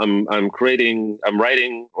soon. I'm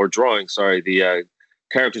writing or drawing. Sorry, the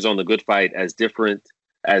characters on The Good Fight as different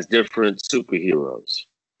superheroes.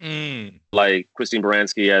 Like Christine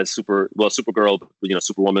Baranski as Supergirl,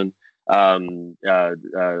 Superwoman.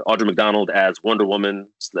 Audra McDonald as Wonder Woman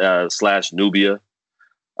 / Nubia.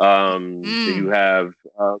 You have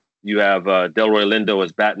Delroy Lindo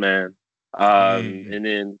as Batman. And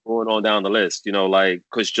then going on down the list, like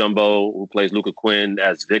Cush Jumbo, who plays Luca Quinn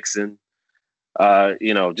as Vixen.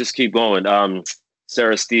 Just keep going.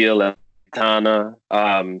 Sarah Steele as Tana.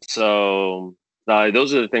 So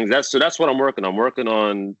those are the things. That's what I'm working on. I'm working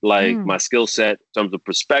on my skill set in terms of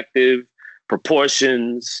perspective,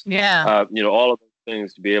 proportions. Yeah. All of those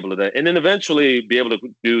things to be able to, and then eventually be able to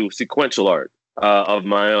do sequential art of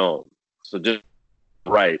my own. So just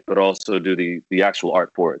write, but also do the actual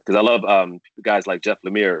art for it. Because I love guys like Jeff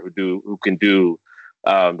Lemire who can do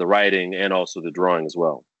the writing and also the drawing as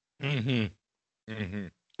well. Mm-hmm. Mm-hmm.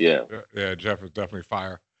 Yeah. Yeah, Jeff is definitely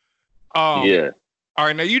fire. Yeah. All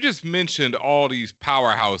right, now you just mentioned all these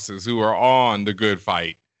powerhouses who are on The Good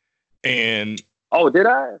Fight. And did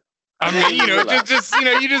I? I mean,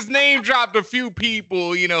 you just name dropped a few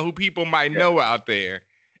people, who people might know out there.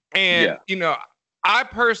 And, I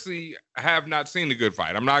personally have not seen The Good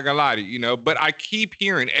Fight. I'm not going to lie to you, but I keep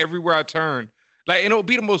hearing everywhere I turn, and it'll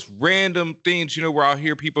be the most random things, where I'll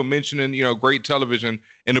hear people mentioning, great television,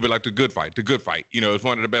 and it'll be like The Good Fight. It's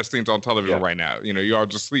one of the best things on television right now. You're all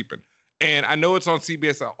just sleeping. And I know it's on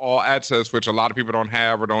CBS All Access, which a lot of people don't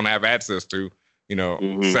have or don't have access to,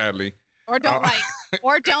 sadly. Or don't like.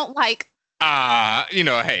 They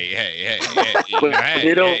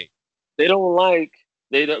don't like.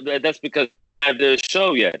 That's because they have their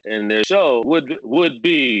show yet, and their show would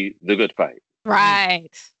be The Good Fight. Right.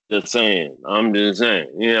 I'm just saying.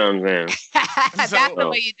 You know what I'm saying? That's the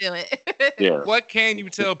way you do it. Yeah. What can you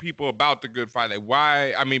tell people about The Good Fight? Like,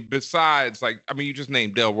 why? I mean, besides, you just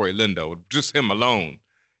named Delroy Lindo, just him alone,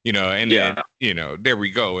 and then, there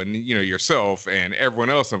we go. And, yourself and everyone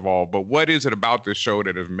else involved. But what is it about this show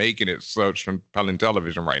that is making it such compelling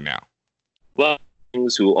television right now? Well,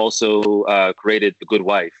 who also created The Good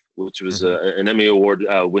Wife, which was an Emmy Award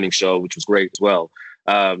winning show, which was great as well.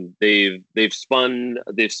 They've spun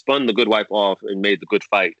The Good Wife off and made The Good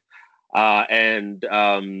Fight. And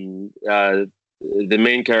the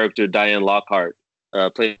main character, Diane Lockhart,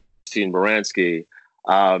 played Christine Baranski,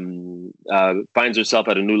 finds herself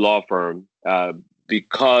at a new law firm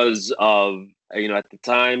because of, at the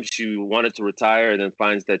time she wanted to retire, and then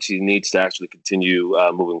finds that she needs to actually continue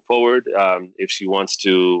moving forward if she wants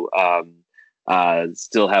to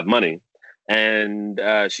still have money. And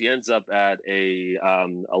she ends up at a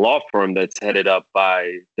law firm that's headed up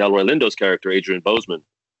by Delroy Lindo's character, Adrian Bozeman.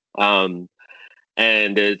 And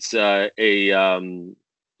it's a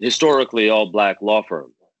historically all-Black law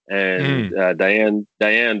firm. And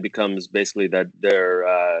Diane becomes basically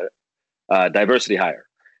their diversity hire.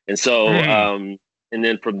 And so, and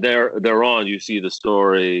then from there on, you see the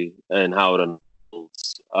story and how it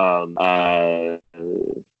unfolds.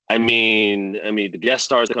 I mean, the guest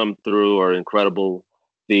stars that come through are incredible.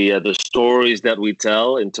 The stories that we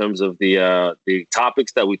tell in terms of the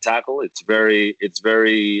topics that we tackle, it's very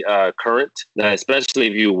current. Especially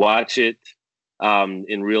if you watch it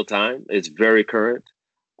in real time, it's very current.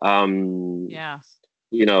 Yeah.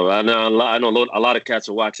 I know a lot of cats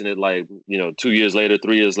are watching it 2 years later,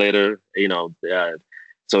 3 years later.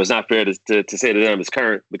 So it's not fair to say to them it's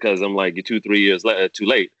current, because I'm like, you're 2-3 years too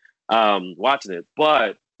late watching it.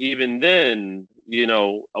 But even then,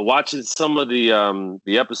 watching some of the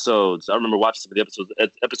episodes, I remember watching some of the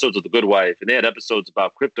episodes of The Good Wife, and they had episodes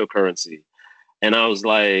about cryptocurrency. And I was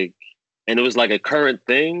and it was like a current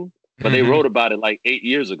thing, but they wrote about it 8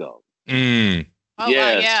 years ago. Oh,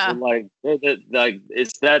 yes, yeah. Like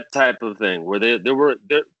it's that type of thing where they're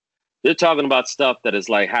talking about stuff that is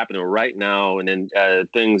like happening right now, and then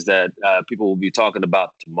things that people will be talking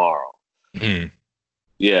about tomorrow. Mm-hmm.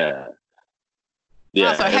 Yeah.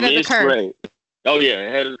 Yeah. So ahead of the curve. Great. Oh yeah,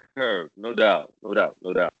 ahead of the curve. No doubt.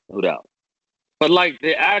 But like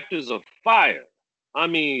the actors are fire. I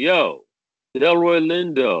mean, Delroy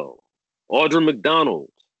Lindo, Audra McDonald,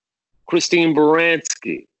 Christine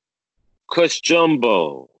Baranski, Kush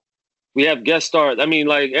Jumbo. We have guest stars. I mean,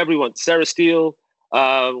 like everyone. Sarah Steele,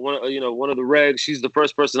 one of the regs. She's the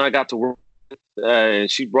first person I got to work with, and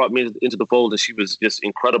she brought me into the fold, and she was just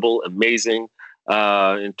incredible, amazing,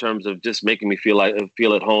 in terms of just making me feel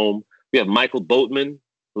at home. We have Michael Boatman,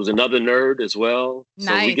 who's another nerd as well. Nice.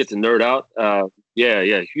 So we get to nerd out.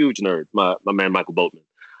 Huge nerd. My man Michael Boatman.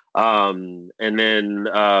 And then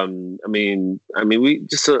we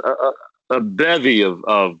just a bevy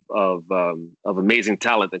of amazing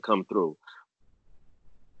talent that come through.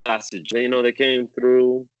 Pastor Jano that came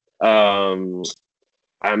through. There's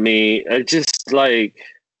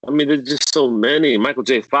just so many. Michael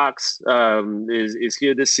J. Fox is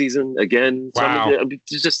here this season again. Wow.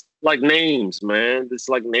 It's just like names, man. It's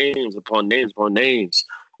like names upon names upon names.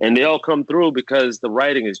 And they all come through because the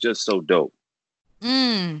writing is just so dope.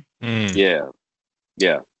 Yeah.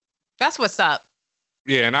 That's what's up.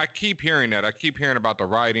 Yeah, and I keep hearing that. I keep hearing about the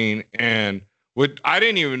writing, and I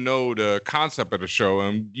didn't even know the concept of the show.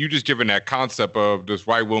 And you just giving that concept of this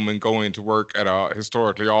white woman going to work at a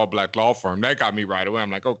historically all-black law firm, that got me right away. I'm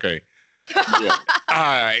like, okay. Yeah.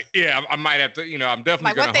 I might have to, I'm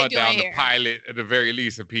definitely going to hunt down the pilot at the very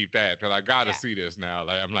least and peep that, because I got to see this now.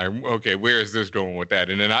 Like, I'm like, okay, where is this going with that?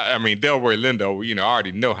 And then, Delroy Lindo, I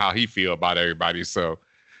already know how he feel about everybody. So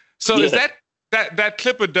is that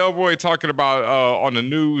clip of Delroy talking about on the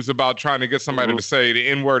news about trying to get somebody to say the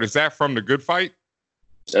N-word, is that from The Good Fight?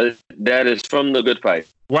 That is from The Good Fight.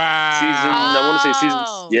 Wow. I want to say season.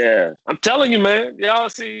 Yeah. I'm telling you, man. Y'all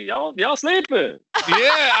sleeping. Yeah,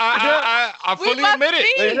 I fully admit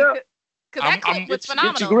it. Because that clip was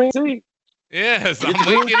phenomenal. Get your green tea. Yes, I'm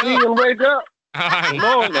waking up. And wake up. Come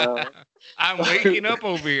on now. I'm waking up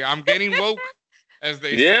over here. I'm getting woke, as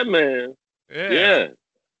they say. Yeah, man. Yeah.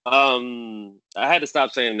 I had to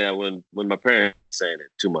stop saying that when my parents were saying it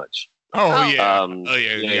too much. Oh yeah.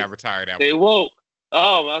 I retired that. They woke.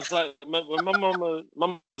 Oh, I was like, my mama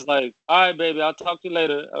was like, all right, baby, I'll talk to you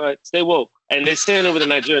later. All right, stay woke. And they saying it with a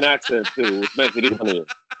Nigerian accent too, which makes it funnier.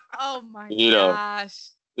 Oh my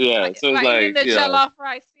gosh. Yeah, so it's like the jollof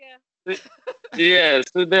rice, yeah. Yeah,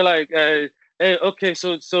 so they're like, hey, okay,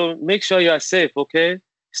 so make sure you are safe, okay?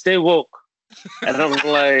 Stay woke. And I'm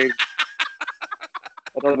like,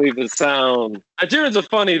 I don't even sound. Nigerians are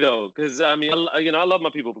funny though, because I love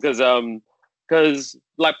my people because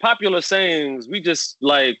like popular sayings, we just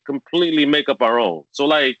like completely make up our own. So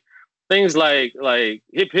like things like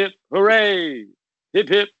hip hip hooray, hip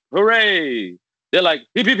hip hooray. They're like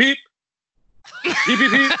hip hip hip, hip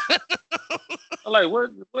hip hip. I'm like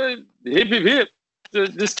what hip hip hip?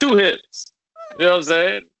 There's two hips. You know what I'm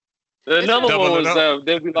saying? Another one was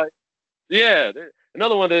they'd be like, yeah.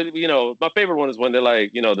 Another one that my favorite one is when they're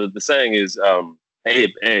like, the saying is,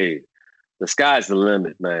 hey, the sky's the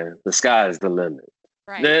limit, man. The sky's the limit.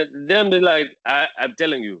 Right. Then they're like, I'm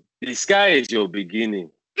telling you, the sky is your beginning.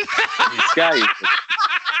 The sky is.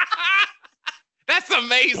 That's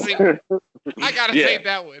amazing. I gotta take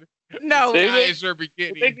that one. No, the sky is your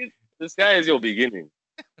beginning. The sky is your beginning.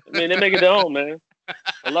 I mean, they make it their own, man.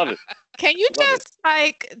 I love it. Can you just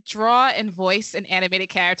like draw and voice an animated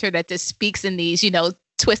character that just speaks in these,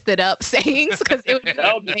 twisted up sayings? Because it would be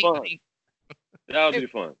that would be fun. That would be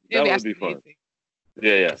fun. That would be fun.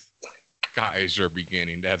 Yeah. Sky is your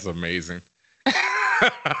beginning. That's amazing.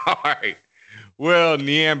 All right. Well,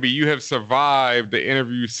 Nyambi, you have survived the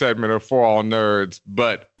interview segment of For All Nerds,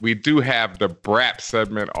 but we do have the BRAP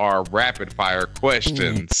segment, our rapid fire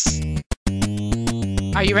questions.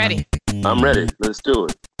 Are you ready? I'm ready. Let's do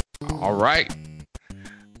it. All right.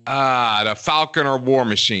 The Falcon or War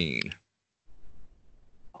Machine?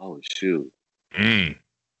 Oh, shoot. Tripped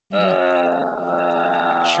up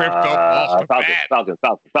off the bat.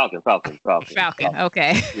 Falcon.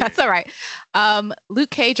 Okay. Yeah. That's all right. Luke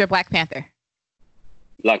Cage or Black Panther?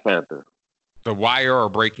 Black Panther. The Wire or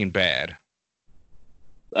Breaking Bad?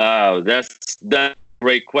 That's a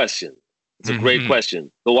great question. It's a great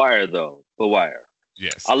question. The Wire, though. The Wire.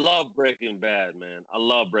 Yes. I love Breaking Bad, man. I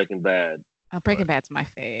love Breaking Bad. Breaking Bad's my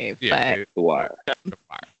fave. Yeah, but The Wire.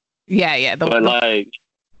 Yeah. But like,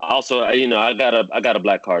 also, I got a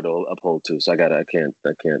black card to uphold too, so I can't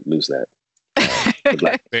lose that.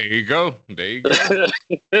 There you go. There you go.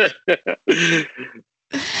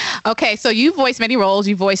 Okay, so you voiced many roles.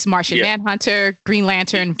 You voiced Martian Manhunter, Green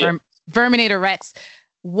Lantern, Verminator Rex.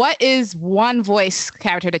 What is one voice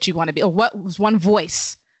character that you want to be, or what was one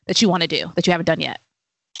voice that you want to do that you haven't done yet?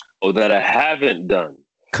 Oh, that I haven't done.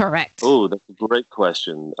 Correct. Oh, that's a great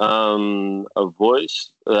question. A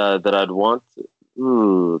voice that I'd want,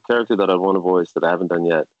 character that I'd want to voice that I haven't done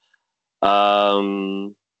yet.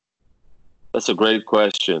 That's a great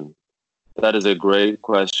question. That is a great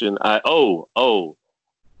question.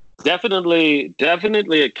 Definitely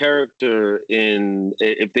a character in,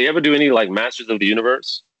 if they ever do any like Masters of the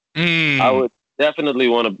Universe, I would definitely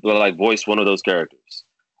want to like voice one of those characters.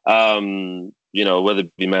 Whether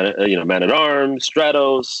it be Man at Arms,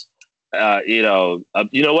 Stratos, you know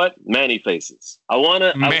what? Manny Faces. I want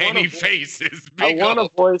to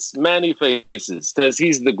voice Manny Faces because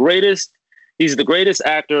he's the greatest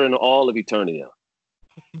actor in all of Eternia.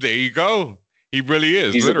 There you go. He really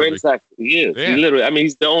is. He's literally the greatest actor. He is. Yeah. He literally. I mean,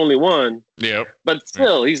 he's the only one. Yep. But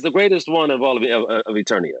still, he's the greatest one of all of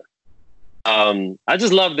Eternia. I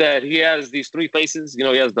just love that he has these three faces. You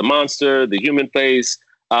know, he has the monster, the human face,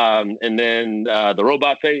 and then the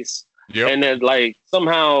robot face. Yep. And then, like,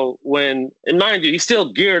 somehow and mind you, he's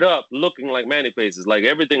still geared up, looking like Manny Faces. Like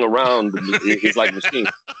everything around is like machine.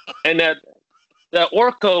 And that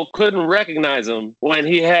Orko couldn't recognize him when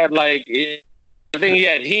he had like. I think he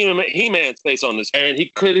had He-Man's face on this, and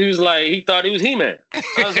he thought he was He-Man. I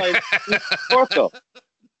was like, Orko,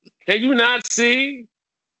 can you not see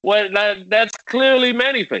what that's clearly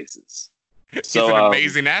Manny Faces? He's an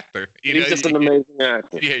amazing actor. He's just an amazing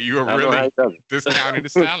actor. Yeah, you are really discounting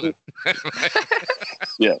his talent.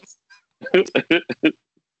 Yes.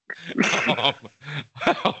 Oh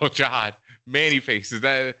God, Manny Faces.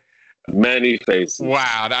 Manny Faces.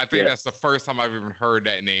 Wow, I think that's the first time I've even heard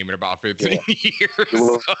that name in about 15 years.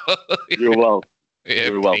 You're welcome.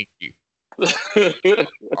 Yeah, thank you.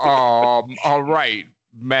 All right,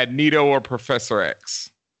 Magneto or Professor X?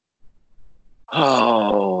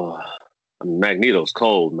 Oh, Magneto's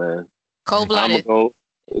cold, man. Cold-blooded.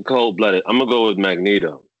 Cold-blooded. I'm gonna go with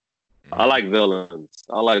Magneto. I like villains.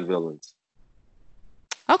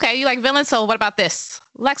 Okay, you like villains. So what about this?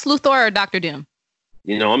 Lex Luthor or Dr. Doom?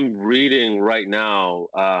 You know, I'm reading right now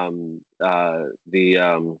the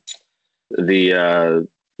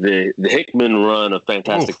Hickman run of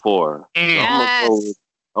Fantastic Four. Yes.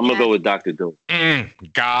 I'm gonna go with Dr. Doom.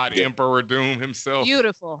 God, Emperor Doom himself.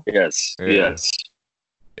 Beautiful. Yes.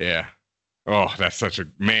 Yeah. Oh, that's such a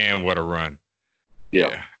man. What a run.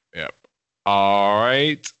 Yeah. Yep. All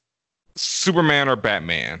right. Superman or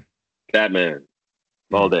Batman? Batman.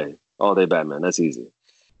 All day Batman. That's easy.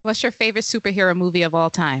 What's your favorite superhero movie of all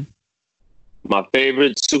time? My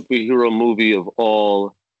favorite superhero movie of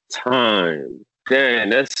all time. Dang,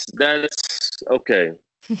 that's okay.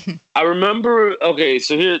 I remember. Okay,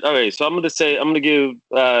 so I'm gonna give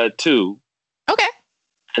two. Okay.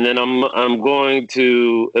 And then I'm going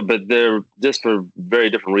to, but they're just for very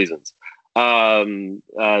different reasons.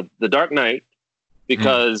 The Dark Knight,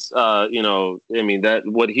 because that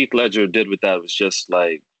what Heath Ledger did with that was just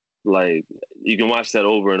like you can watch that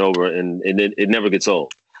over and over, and it never gets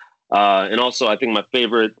old. And also, I think my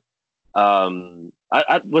favorite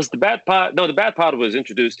was the Bat Pod. No, the Bat Pod was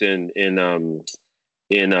introduced in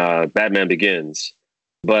Batman Begins,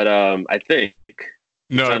 but I think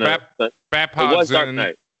Bat Pod was Dark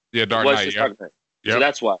Knight. Yeah, Dark Knight. Dark Knight. So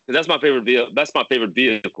that's why. That's my favorite vehicle. That's my favorite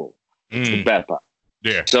vehicle. It's the Bat Pod.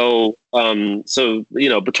 Yeah. So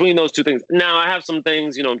between those two things, now I have some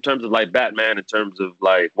things, in terms of like Batman, in terms of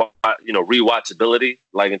like, rewatchability,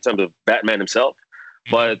 like in terms of Batman himself.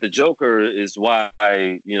 But the Joker is why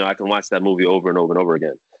I can watch that movie over and over and over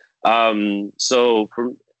again. So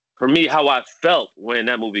for me, how I felt when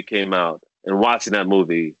that movie came out and watching that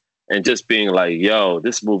movie and just being like, yo,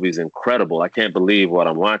 this movie is incredible. I can't believe what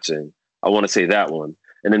I'm watching. I want to say that one.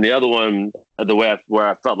 And then the other one, where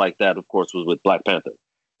I felt like that, of course, was with Black Panther,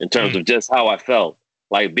 in terms of just how I felt,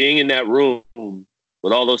 like being in that room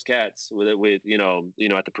with all those cats, with at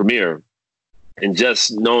the premiere, and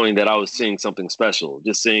just knowing that I was seeing something special,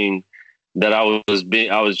 just seeing that I was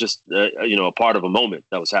just a part of a moment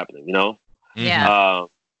that was happening, Yeah.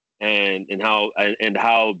 And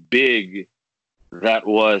how big that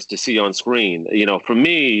was to see on screen, for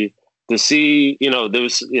me. To see, there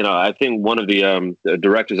was, I think one of the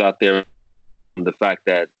directors out there, the fact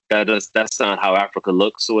that's not how Africa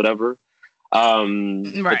looks or whatever.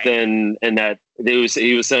 Right. But then, and that he was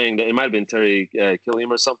saying that it might have been Terry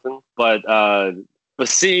Gilliam or something, but for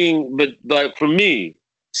me,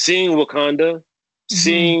 seeing Wakanda,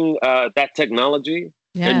 seeing that technology,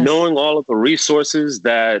 and knowing all of the resources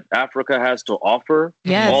that Africa has to offer,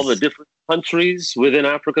 all the different countries within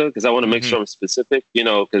Africa, because I want to make sure I'm specific,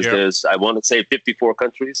 because I want to say 54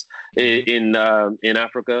 countries in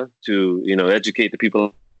Africa to, educate the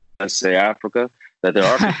people. I say Africa, that there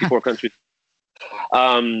are 54 countries.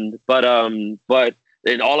 But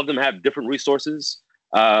and all of them have different resources,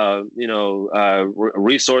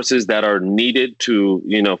 resources that are needed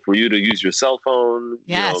to, for you to use your cell phone,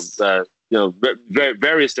 various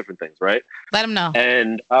different things, right? Let them know.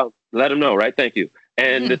 And let them know, right? Thank you.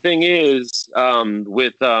 And the thing is,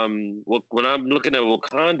 when I'm looking at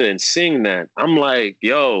Wakanda and seeing that, I'm like,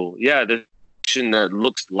 yo, yeah, there's a nation that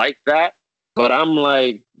looks like that. But I'm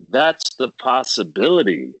like, that's the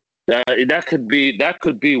possibility. That could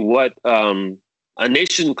be what a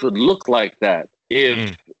nation could look like that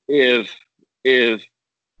if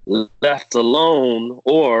left alone,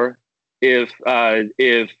 or if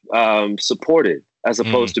supported, as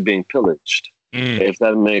opposed to being pillaged. If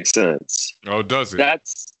that makes sense. Oh, does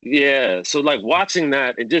it? So like watching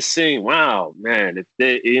that and just seeing, wow, man, if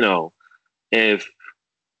they,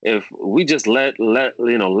 if we just let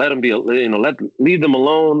them be, leave them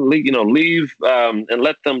alone, leave and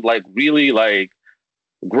let them like really like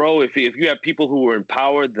grow. If you have people who were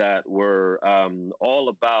empowered that were all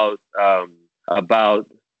about the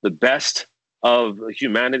best of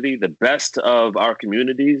humanity, the best of our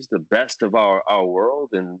communities, the best of our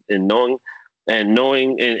world, and knowing and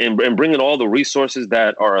bringing all the resources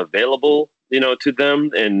that are available, to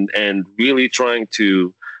them, and really trying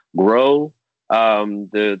to grow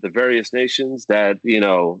the various nations that,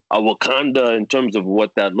 a Wakanda, in terms of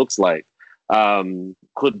what that looks like,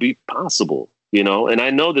 could be possible, and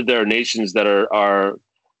I know that there are nations that are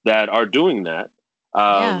doing that,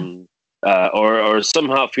 or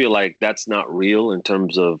somehow feel like that's not real in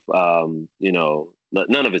terms of, none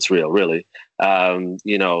of it's real, really.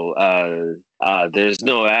 There's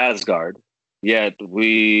no Asgard, yet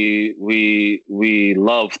we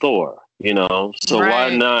love Thor, so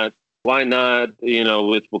right. Why not,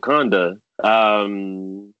 with Wakanda,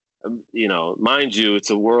 mind you, it's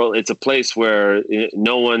a place where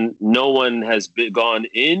no one has gone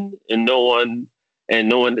in, and no one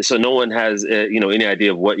has, any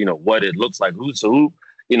idea of what it looks like. Who,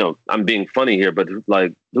 I'm being funny here, but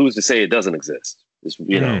like, who's to say it doesn't exist?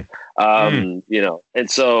 And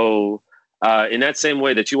so, in that same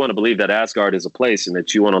way that you want to believe that Asgard is a place and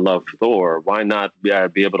that you want to love Thor, why not be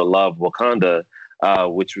able to love Wakanda,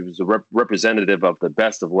 which was a representative of the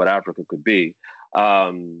best of what Africa could be? Why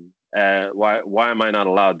am I not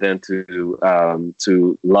allowed then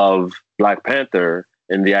to love Black Panther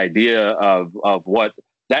and the idea of what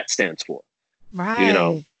that stands for?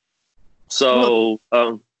 Right. So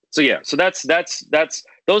that's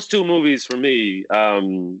those two movies for me.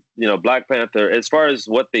 Black Panther, as far as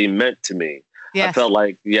what they meant to me, I felt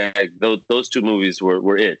like those two movies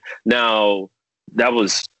were it. Now that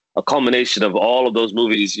was a culmination of all of those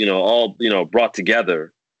movies, all brought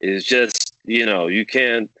together. Is just you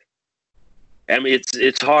can't. I mean,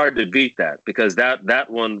 it's hard to beat that, because that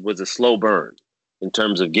one was a slow burn in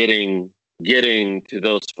terms of getting to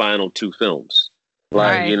those final two films.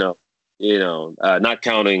 Like, right. Not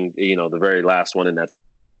counting, the very last one in that,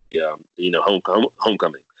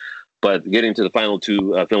 Homecoming, but getting to the final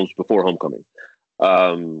two films before Homecoming.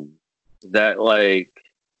 That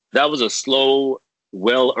was a slow,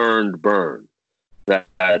 well-earned burn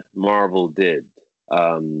that Marvel did.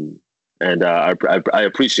 And I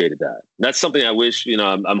appreciated that. That's something I wish,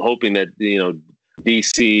 I'm hoping that,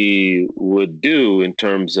 DC would do, in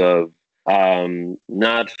terms of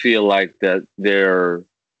not feel like that they're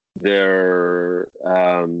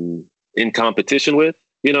in competition with,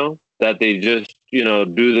 that they just,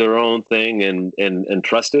 do their own thing and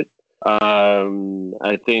trust it.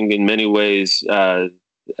 I think in many ways, the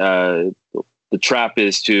trap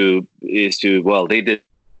is to, well,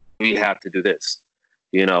 we have to do this,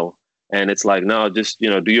 and it's like, no, just,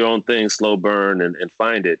 do your own thing, slow burn, and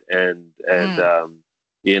find it. And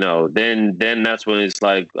then that's when it's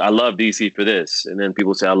like, I love DC for this. And then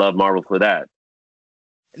people say, I love Marvel for that.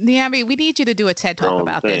 Nyambi, we need you to do a TED Talk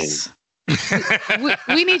about this.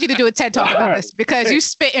 we need you to do a TED Talk about this, because you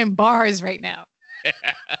spit in bars right now.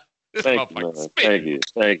 Thank you.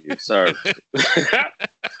 Sorry.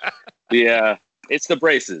 Yeah, it's the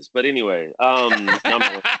braces. But anyway, but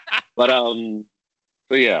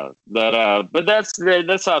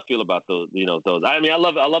that's how I feel about those. Those. I mean, I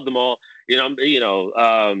love them all.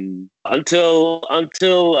 Until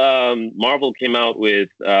Marvel came out with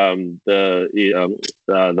the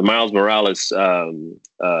Miles Morales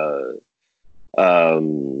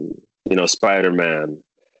Spider-Man.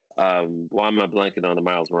 Why am I blanking on the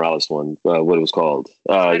Miles Morales one? What it was called?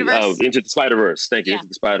 Into the Spider-Verse. Thank you. Yeah. Into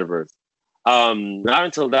the Spider-Verse. Not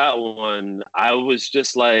until that one, I was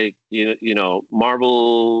just like, you know,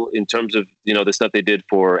 Marvel, in terms of, you know, the stuff they did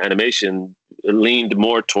for animation, leaned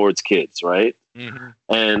more towards kids, right? Mm-hmm.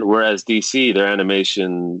 And whereas DC, their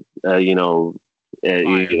animation,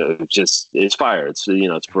 just it's fire. It's, you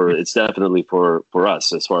know, it's definitely for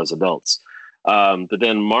us as far as adults. But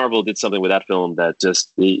then Marvel did something with that film that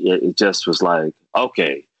it just was like,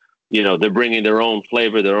 okay, you know, they're bringing their own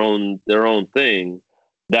flavor, their own thing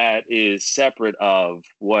that is separate of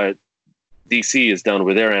what DC has done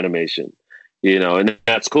with their animation, you know, and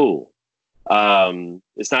that's cool.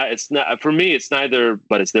 It's not for me. It's neither,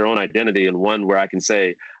 but it's their own identity, and one where I can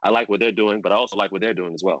say I like what they're doing, but I also like what they're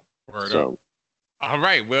doing as well. So. All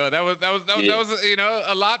right. Well, that was you know,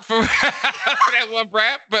 a lot for that one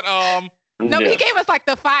rap, but no, but he gave us like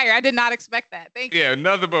the fire. I did not expect that. Thank you. Yeah,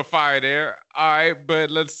 nothing but fire there. All right, but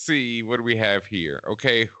let's see. What do we have here?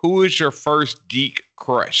 Okay, who is your first geek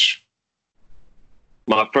crush?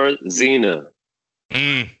 My first, Xena.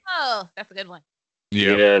 Oh, that's a good one.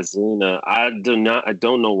 Yeah, Xena. I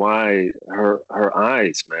don't know why her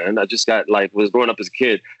eyes, man. I just got was growing up as a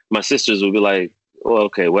kid. My sisters would be like, well,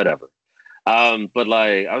 okay, whatever. But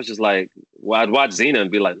like, I was just like, well, I'd watch Xena and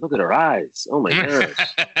be like, look at her eyes. Oh my gosh.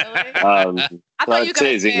 I thought you were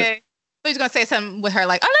going to say something with her,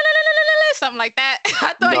 like, oh, something like that.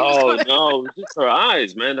 I thought no, just her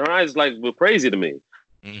eyes, man. Her eyes were crazy to me.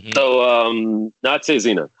 Mm-hmm. So, I'd say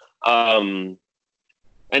Xena.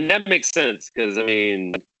 And that makes sense because, I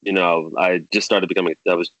mean, you know, I just started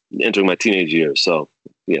I was entering my teenage years. So,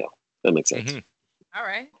 yeah, that makes sense. Mm-hmm. All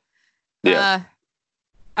right. Yeah.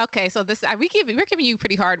 Okay, so we're giving you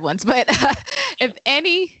pretty hard ones, but if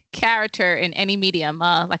any character in any medium,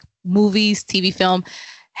 like movies, TV, film,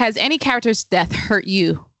 has any character's death hurt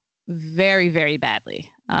you very, very badly?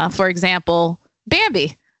 For example,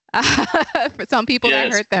 Bambi. For some people,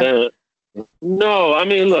 that hurt them. No, I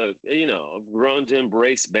mean, look, you know, I've grown to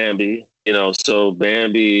embrace Bambi, you know, so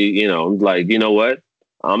Bambi, you know, like, you know what?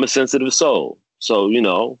 I'm a sensitive soul. So, you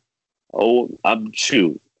know, I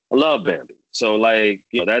love Bambi. So like,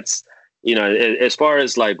 you know, that's, you know, as far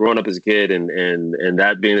as like growing up as a kid and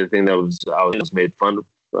that being the thing that I was made fun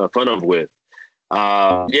of with,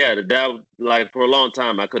 that like for a long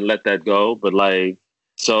time I couldn't let that go. But like,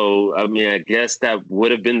 so I mean, I guess that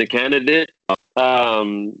would have been the candidate.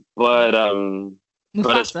 But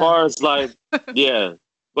as far as like,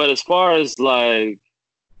 but as far as like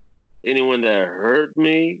anyone that hurt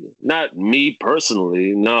me, not me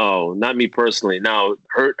personally. No,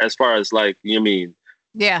 hurt as far as like, you mean?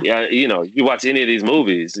 Yeah. You know, you watch any of these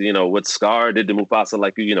movies, you know, what Scar did to Mufasa,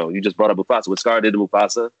 like, you know, you just brought up Mufasa, what Scar did to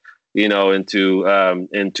Mufasa, you know,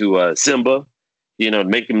 into Simba, you know,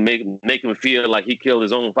 make him feel like he killed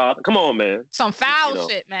his own father. Come on, man. Some foul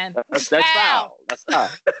shit, man. That's foul. That's foul.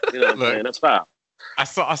 You know what I'm saying? That's foul. I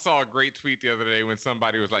saw a great tweet the other day when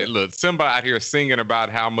somebody was like, look, Simba out here singing about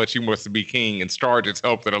how much he wants to be king, and Star just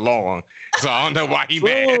helped it along. So I don't know why he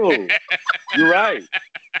mad. You're right.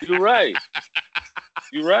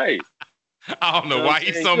 I don't know why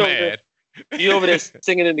he's so mad. You over there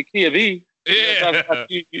singing in the key of E. Yeah.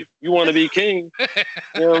 You want to be king.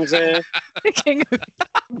 You know what I'm saying?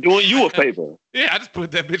 Doing you a favor. Yeah, I just put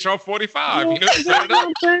that bitch on 45. You know what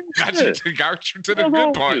I'm saying? Got you to the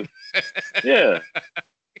good part. Yeah.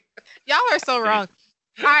 Y'all are so wrong.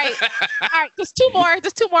 All right. Just two more. And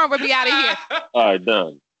we'll be out of here. All right,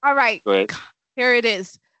 done. All right. Go ahead. Here it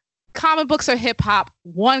is. Comic books or hip hop?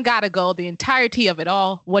 One gotta go. The entirety of it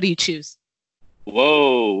all. What do you choose?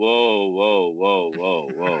 Whoa.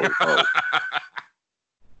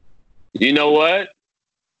 You know what?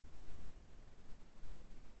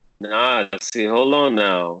 Nah, see, hold on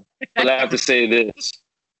now. I have to say this.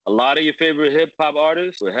 A lot of your favorite hip hop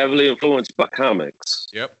artists were heavily influenced by comics.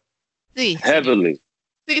 Yep. Heavily.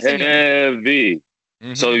 Heavy.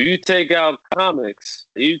 Mm-hmm. So if you take out comics,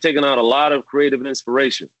 you've taken out a lot of creative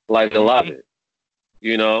inspiration, like a lot of it.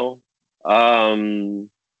 You know? Dang.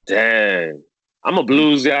 I'm a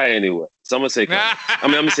blues guy anyway. So I'm gonna say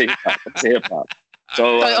I'm gonna say hip hop.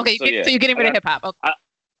 So you're getting rid of hip hop.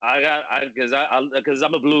 Okay. Because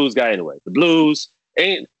I'm a blues guy anyway. The blues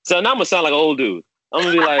ain't. So now I'm gonna sound like an old dude. I'm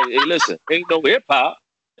gonna be like, hey, listen, ain't no hip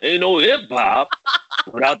hop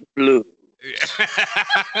without the blues.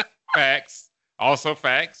 Facts. Also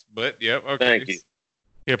facts, but yep. Okay. Thank you.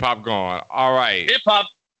 Hip hop gone. All right. Hip hop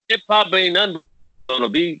ain't nothing on a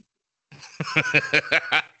beat.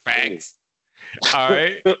 Facts. All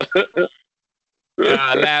right.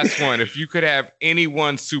 Last one. If you could have any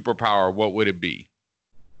one superpower, what would it be?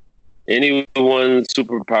 Any one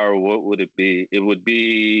superpower, what would it be? It would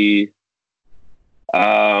be,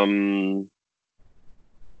 I mean,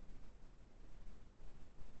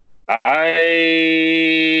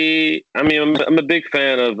 I'm a big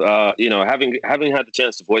fan of, having had the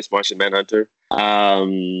chance to voice Martian Manhunter.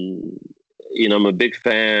 I'm a big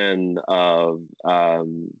fan of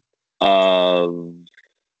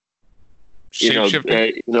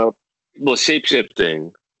shape-shifting.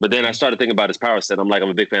 But then I started thinking about his power set. I'm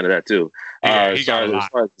a big fan of that too. He's got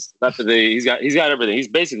everything. He's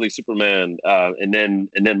basically Superman, and then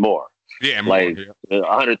more. Yeah, more,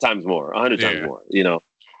 100 times more. 100 times more.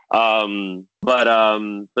 But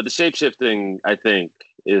the shape-shifting, I think,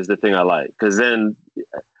 is the thing I like, because then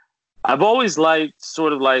I've always liked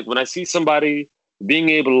sort of like when I see somebody being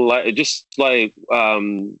able to because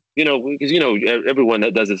everyone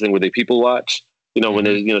that does this thing where they people watch. When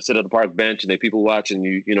they sit at the park bench and they people watch, and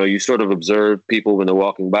you sort of observe people when they're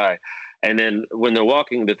walking by. And then when they're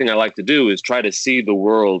walking, the thing I like to do is try to see the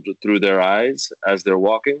world through their eyes as they're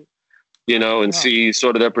walking, and see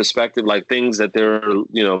sort of their perspective, like things that they're,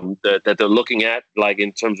 that they're looking at, like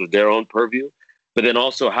in terms of their own purview, but then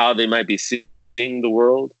also how they might be seeing the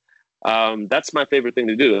world. That's my favorite thing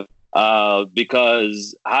to do,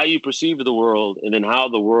 because how you perceive the world and then how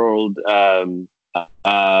the world,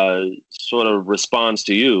 sort of responds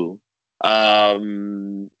to you,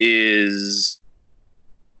 is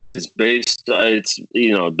based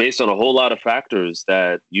based on a whole lot of factors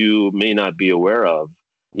that you may not be aware of,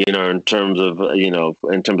 in terms of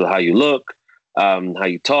how you look, how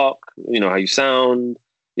you talk, how you sound,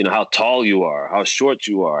 how tall you are, how short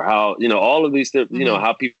you are, how, all of these things,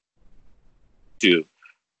 how people do,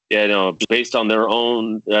 based on their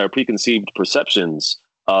own preconceived perceptions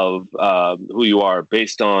of who you are,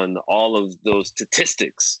 based on all of those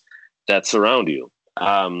statistics that surround you,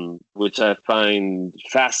 which I find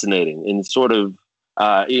fascinating. And sort of,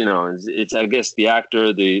 it's I guess the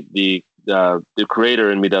actor, the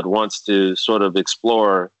creator in me that wants to sort of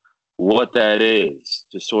explore what that is,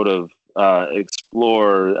 to sort of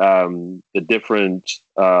explore the different,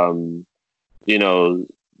 the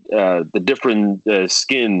different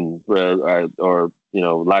skin or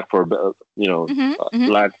lack for a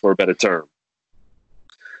better term.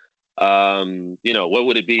 What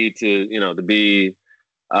would it be to be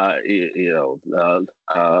a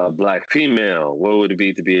black female? What would it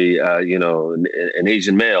be to be an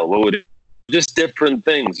Asian male? What would it, just different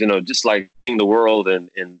things, just like seeing the world and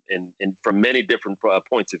from many different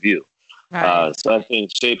points of view. Right. So I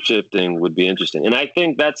think shape-shifting would be interesting, and I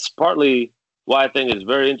think that's partly why I think it's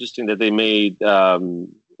very interesting that they made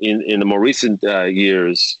in the more recent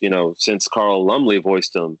years, since Carl Lumley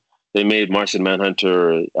voiced him, they made Martian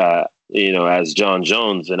Manhunter, as John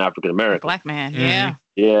Jones, an African American black man. Yeah.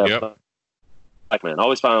 Yep. Black man.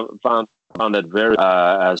 Always found that very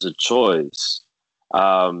as a choice.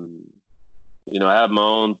 I have my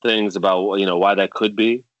own things about why that could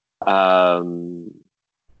be.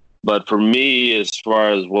 But for me, as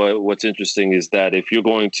far as what's interesting is that if you're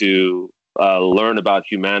going to learn about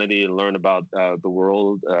humanity and learn about the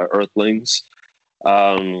world, Earthlings,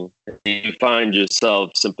 you find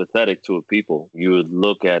yourself sympathetic to a people. You would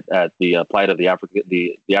look at the plight of the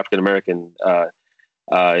African American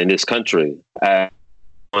in this country as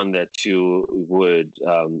one that you would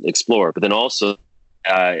explore. But then also,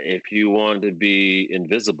 if you want to be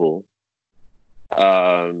invisible,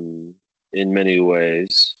 in many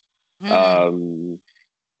ways,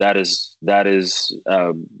 that is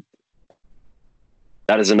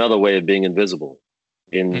another way of being invisible.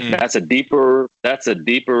 And that's a deeper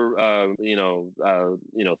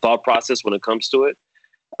thought process when it comes to it.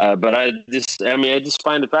 But I just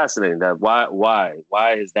find it fascinating that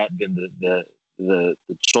why has that been the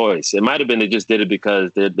choice? It might have been they just did it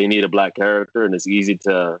because they need a black character and it's easy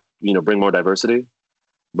to bring more diversity.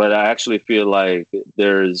 But I actually feel like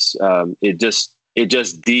there's it just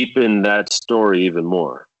deepened that story even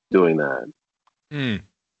more doing that.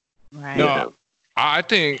 Right. No, I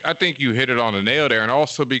think you hit it on the nail there, and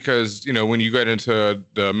also because when you get into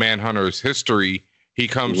the Manhunter's history, he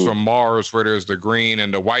comes from Mars, where there's the green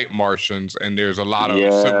and the white Martians, and there's a lot of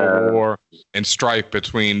civil war and strife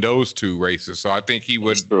between those two races. So I think he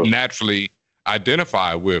would naturally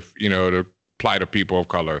identify with the plight of people of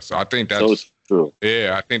color. So I think that's true.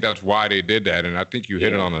 Yeah, I think that's why they did that, and I think you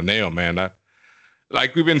hit it on the nail, man.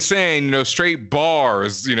 Like we've been saying, straight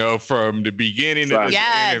bars, from the beginning of this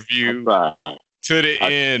interview to the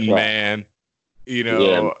end, man.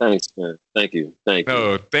 Yeah, thanks, man. Thank you.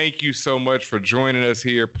 No, thank you so much for joining us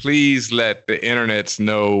here. Please let the internets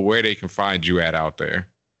know where they can find you out there.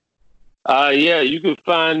 Yeah, you can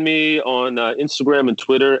find me on Instagram and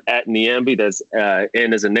Twitter at Nyambi. That's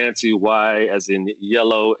N as in Nancy, Y as in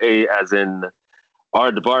yellow, A as in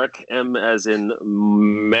aardvark, M as in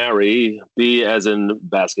Mary, B as in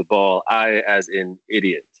basketball, I as in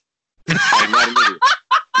idiot. I'm not an idiot.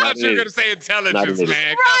 I thought you were going to say intelligence,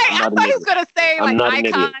 man. Right. I thought he was going to say I'm not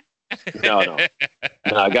icon. No,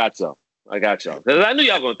 I got y'all. Because I knew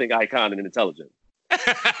y'all going to think icon and intelligent.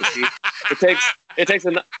 It takes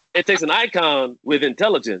an icon with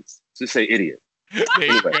intelligence to say idiot.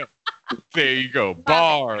 There you go.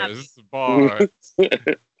 Bars.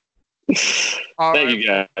 Thank you,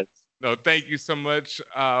 guys. No, thank you so much.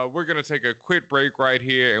 We're going to take a quick break right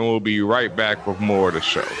here, and we'll be right back with more of the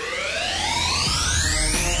show.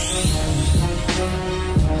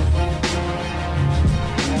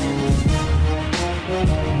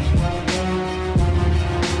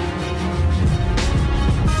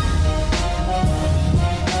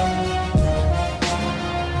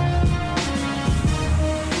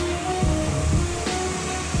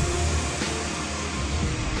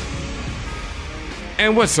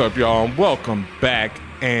 And what's up, y'all? Welcome back.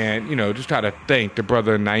 And, just try to thank the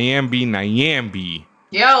brother Nyambi.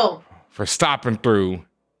 Yo. For stopping through,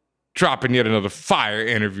 dropping yet another fire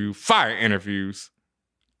interviews. Just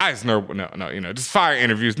fire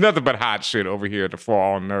interviews. Nothing but hot shit over here at the For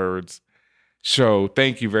All Nerds show.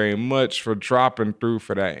 Thank you very much for dropping through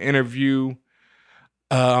for that interview.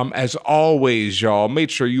 As always, y'all, make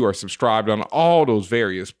sure you are subscribed on all those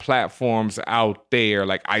various platforms out there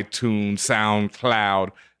like iTunes, SoundCloud.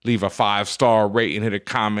 Leave a 5-star rating, hit a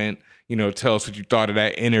comment. Tell us what you thought of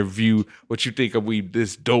that interview, what you think of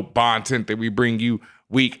this dope content that we bring you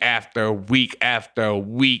week after week after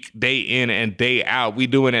week, day in and day out. We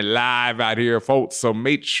doing it live out here, folks. So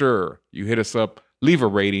make sure you hit us up, leave a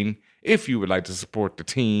rating. If you would like to support the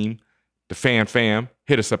team, the fam,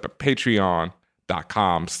 hit us up at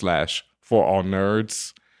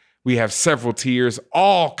patreon.com/forallnerds. We have several tiers,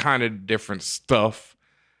 all kind of different stuff.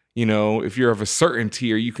 If you're of a certain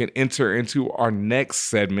tier, you can enter into our next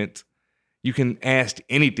segment. You can ask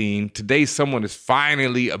anything. Today, someone is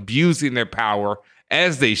finally abusing their power,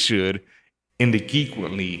 as they should, in the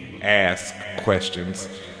Geekly Ask Questions.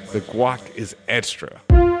 The guac is extra.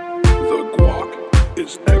 The guac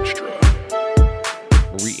is extra.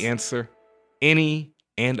 We answer any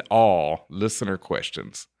and all listener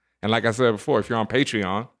questions. And like I said before, if you're on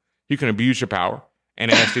Patreon, you can abuse your power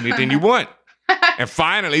and ask anything you want. And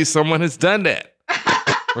finally, someone has done that.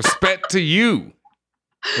 Respect to you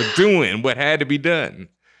for doing what had to be done.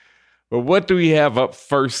 But what do we have up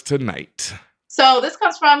first tonight? So this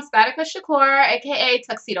comes from Statica Shakur, a.k.a.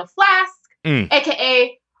 Tuxedo Flask,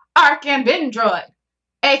 a.k.a. Arc and Bindroid,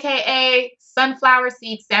 a.k.a. Sunflower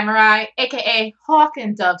Seed Samurai, a.k.a. Hawk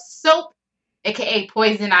and Dove Soap, a.k.a.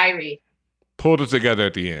 Poison Ivory. Pulled it together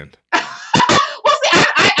at the end. Well, see,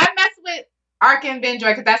 I mess with Arc and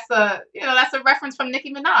Bindroid because that's a reference from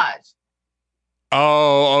Nicki Minaj.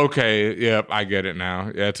 Oh, okay. Yep, I get it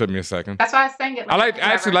now. Yeah, it took me a second. That's why I sang it. I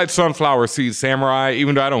actually like Sunflower Seed Samurai,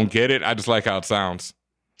 even though I don't get it. I just like how it sounds.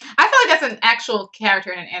 I feel like that's an actual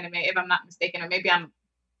character in an anime, if I'm not mistaken, or maybe I'm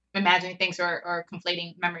imagining things or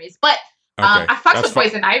conflating memories. But I fucked with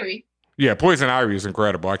Poison Ivory. Yeah, Poison Ivory is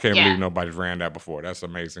incredible. I can't believe nobody's ran that before. That's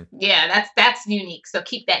amazing. Yeah, that's unique. So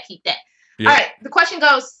keep that. Yep. All right. The question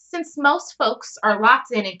goes, since most folks are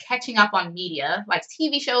locked in and catching up on media, like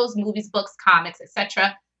TV shows, movies, books, comics,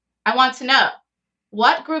 etc., I want to know,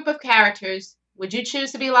 what group of characters would you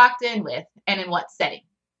choose to be locked in with and in what setting?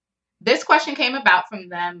 This question came about from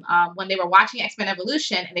them when they were watching X-Men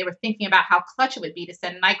Evolution and they were thinking about how clutch it would be to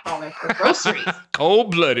send Nightcrawler for groceries.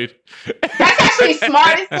 Cold-blooded. That's actually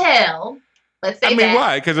smart as hell. Let's say that.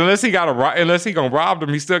 Why? Because unless he gonna rob them,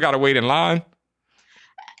 he still gotta wait in line.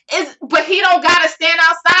 But he don't gotta stand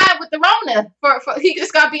outside with the Rona. He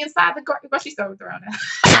just gotta be inside the grocery store with the Rona.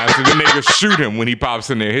 So then they just shoot him when he pops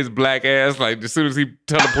in there. His black ass, like as soon as he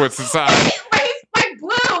teleports inside. He's like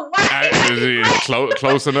blue.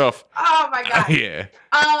 Close enough. Oh my god. Yeah.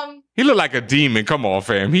 He looked like a demon. Come on,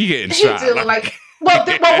 fam. He getting shot. He do listen.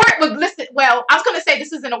 Well, I was gonna say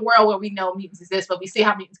this is in a world where we know mutants exist, but we see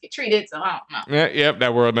how mutants get treated. So I don't know. Yep.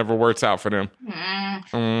 That world never works out for them.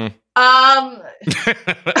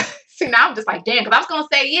 See, now I'm just like, damn, because I was gonna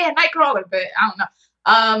say Nightcrawler, but I don't know.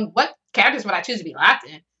 What characters would I choose to be locked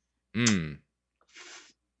in?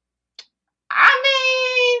 I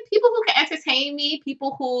mean, people who can entertain me,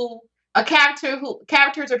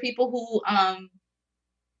 characters or people who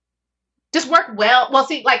just work well. Well,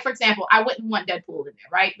 see, like for example, I wouldn't want Deadpool in there,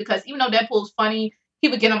 right? Because even though Deadpool's funny, he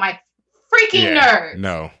would get on my freaking nerves.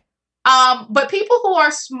 No. But people who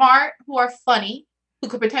are smart, who are funny, who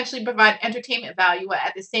could potentially provide entertainment value while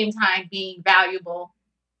at the same time being valuable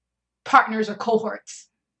partners or cohorts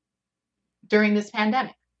during this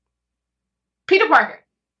pandemic? Peter Parker.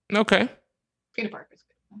 Okay. Peter Parker's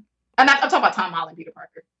good. And I'm talking about Tom Holland, Peter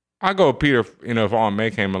Parker. I go with Peter, if Aunt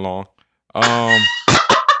May came along.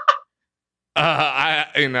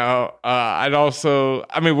 I'd also,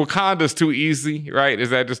 Wakanda's too easy, right? Is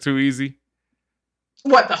that just too easy?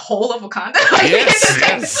 What, the whole of Wakanda?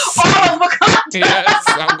 Yes. All of Wakanda. Yes,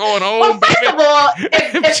 I'm going home, first baby. Of all,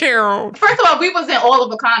 first of all, we wasn't all of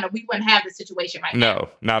Wakanda, we wouldn't have this situation right now. No,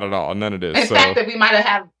 not at all. None of this. In fact, that we might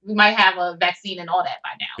have a vaccine and all that by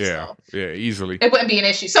now. Yeah, so yeah, easily. It wouldn't be an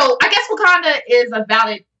issue. So I guess Wakanda is a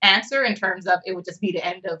valid answer in terms of it would just be the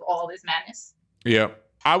end of all this madness. Yeah.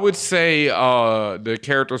 I would say the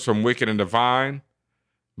characters from Wicked and Divine,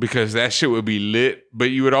 because that shit would be lit, but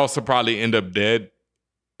you would also probably end up dead.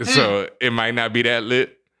 So it might not be that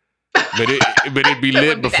lit. But it'd be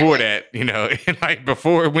lit before that, like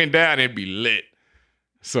before it went down, it'd be lit.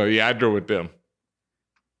 So yeah, I drew with them.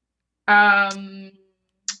 And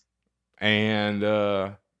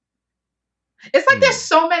it's like there's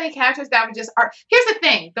so many characters that would just are. Here's the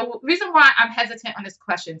thing: the reason why I'm hesitant on this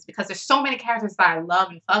question is because there's so many characters that I love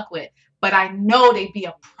and fuck with, but I know they'd be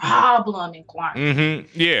a problem in quarantine.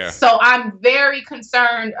 Yeah. So I'm very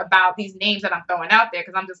concerned about these names that I'm throwing out there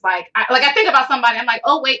because I'm just like I think about somebody. I'm like,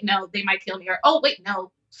 oh wait, no, they might kill me, or oh wait,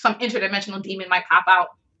 no, some interdimensional demon might pop out.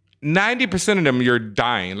 90% of them, you're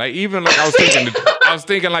dying. Like even like I was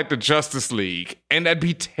thinking like the Justice League, and that'd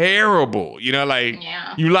be terrible. You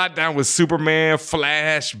locked down with Superman,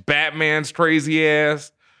 Flash, Batman's crazy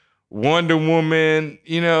ass, Wonder Woman.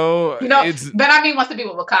 Ben wants to be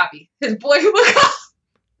with Wakabi, his boy Wakabi.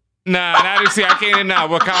 Nah, I can't. Nah,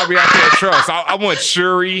 Wakabi, I can't trust. I want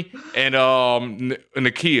Shuri and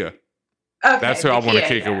Nakia. Okay, that's who I want to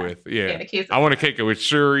kick it with. Yeah, I want to kick it with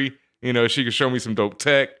Shuri. She can show me some dope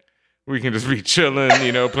tech. We can just be chilling,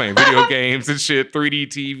 playing video games and shit, 3D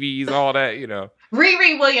TVs, all that,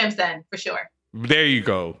 Riri Williams, then, for sure. There you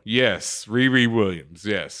go. Yes. Riri Williams.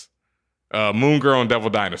 Yes. Moon Girl and Devil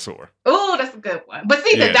Dinosaur. Ooh, that's a good one. But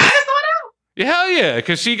see, the dinosaur now? Yeah, hell yeah.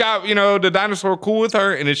 Because she got, the dinosaur cool with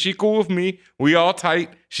her, and then she cool with me. We all tight.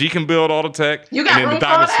 She can build all the tech. You got room for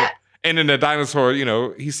all that? And then the dinosaur,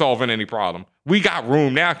 he's solving any problem. We got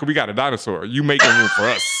room now because we got a dinosaur. You making room for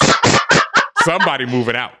us. Somebody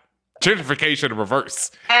moving out. Gentrification in reverse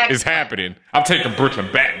is happening. I'm taking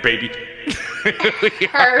Brooklyn back, baby.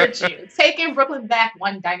 Heard you. Taking Brooklyn back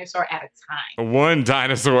one dinosaur at a time. One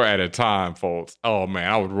dinosaur at a time, folks. Oh,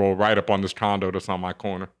 man, I would roll right up on this condo that's on my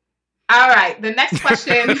corner. All right, the next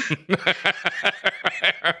question.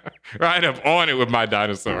 Right up on it with my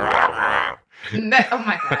dinosaur. Oh,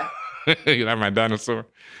 my God. You like my dinosaur?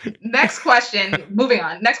 Next question. Moving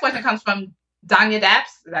on. Next question comes from Danya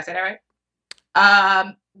Daps. Did I say that right?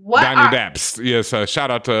 Danya Daps. Yes. Shout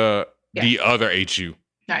out to the other HU.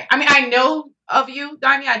 Right. I know of you,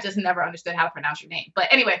 Danya. I just never understood how to pronounce your name. But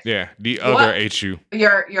anyway. Yeah. The other HU.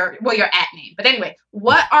 Your at name. But anyway,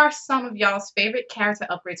 what are some of y'all's favorite character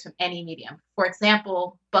upgrades from any medium? For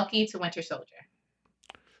example, Bucky to Winter Soldier.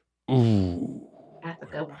 Ooh. That's a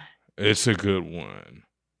good one. It's a good one.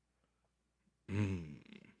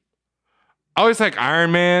 I always like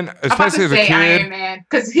Iron Man, especially as a kid. Iron Man,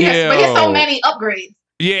 because he has so many upgrades.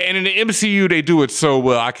 Yeah, and in the MCU they do it so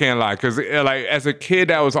well. I can't lie, because like as a kid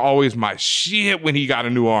that was always my shit when he got a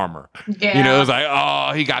new armor. Yeah, it was like,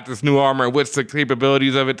 oh, he got this new armor. What's the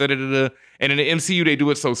capabilities of it? Da, da, da, da. And in the MCU they do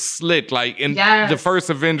it so slick. Like in the first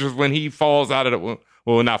Avengers, when he falls out of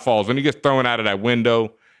when he gets thrown out of that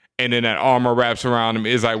window. And then that armor wraps around him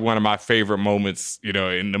is like one of my favorite moments,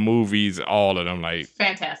 in the movies, all of them. Like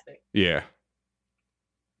fantastic. Yeah.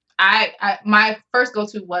 I my first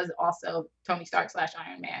go-to was also Tony Stark /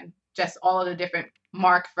 Iron Man. Just all of the different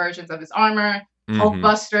Mark versions of his armor,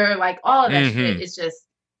 Hulkbuster, like all of that shit is just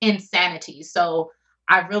insanity. So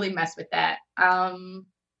I really mess with that. And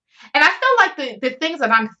I feel like the things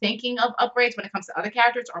that I'm thinking of upgrades when it comes to other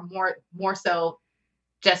characters are more so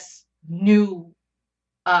just new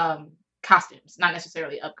costumes, not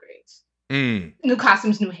necessarily upgrades. New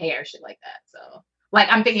costumes, new hair, shit like that. So like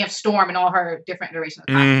I'm thinking of Storm and all her different iterations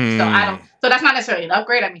of costumes. So that's not necessarily an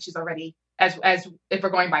upgrade. I mean, she's already as if we're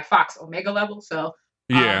going by Fox Omega level. So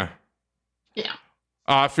yeah.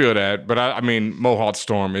 I feel that, but I mean Mohawk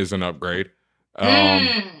Storm is an upgrade.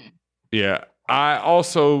 Yeah. I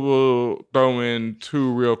also will throw in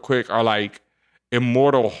two real quick are like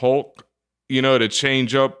Immortal Hulk, to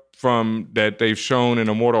change up from that they've shown in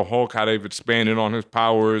Immortal Hulk, how they've expanded on his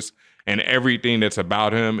powers and everything that's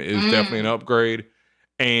about him is definitely an upgrade.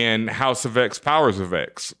 and House of X, Powers of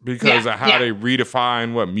X, because of how they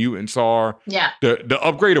redefine what mutants are. Yeah. The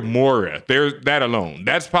upgrade of Moira, there's that alone.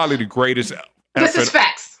 That's probably the greatest this is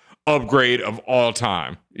facts. Upgrade of all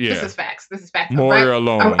time. Yeah. This is facts. Moira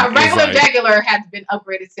alone. A regular has been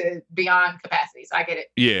upgraded to beyond capacity. So I get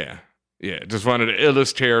it. Yeah. Yeah. Just one of the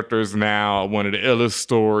illest characters now, one of the illest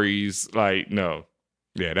stories. Like, no.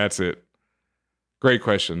 Yeah, that's it. Great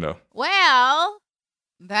question, though. Well,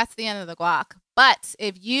 that's the end of the guac. But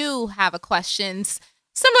if you have a question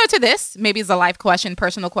similar to this, maybe it's a life question,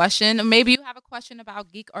 personal question, or maybe you have a question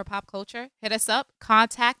about geek or pop culture, hit us up,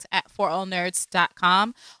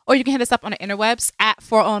 contact@forallnerds.com, or you can hit us up on the interwebs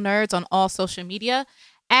 @forallnerds on all social media.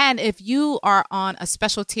 And if you are on a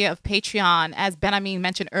special tier of Patreon, as Ben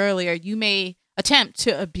mentioned earlier, you may attempt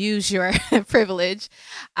to abuse your privilege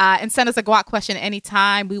and send us a guac question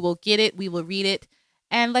anytime. We will get it, we will read it,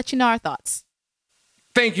 and let you know our thoughts.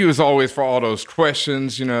 Thank you, as always, for all those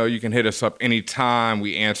questions. You know, you can hit us up anytime.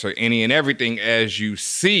 We answer any and everything as you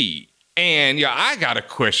see. And, I got a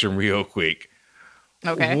question real quick.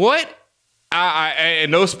 Okay. What?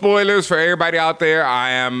 And no spoilers for everybody out there. I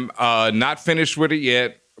am not finished with it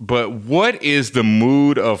yet. But what is the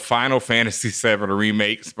mood of Final Fantasy VII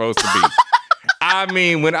Remake supposed to be? I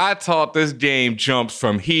mean, when I thought this game jumps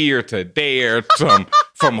from here to there,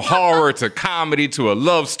 from horror to comedy to a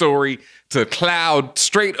love story to Cloud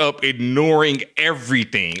straight up ignoring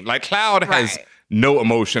everything. Like, Cloud has no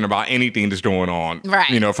emotion about anything that's going on. Right.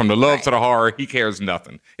 You know, from the love to the horror, he cares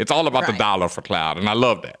nothing. It's all about the dollar for Cloud, and I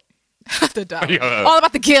love that. The dollar. All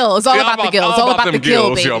about the gills. All about the gills. All about the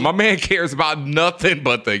gills, baby. Yo. My man cares about nothing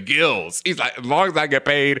but the gills. He's like, as long as I get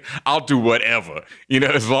paid, I'll do whatever. You know,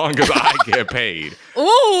 as long as I get paid.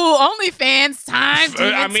 Ooh, OnlyFans time.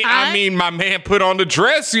 I mean, my man put on the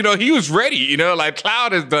dress. You know, he was ready. You know, like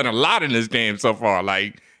Cloud has done a lot in this game so far.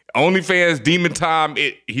 Like OnlyFans, Demon Time,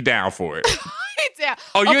 he down for it. Yeah.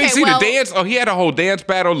 Oh, you ain't see the dance? Oh, he had a whole dance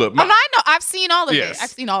battle. Look, I know. I've seen all of it. I've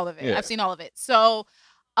seen all of it. Yeah. I've seen all of it. So,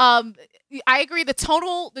 I agree. The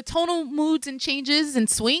tonal moods and changes and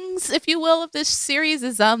swings, if you will, of this series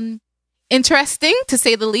is interesting, to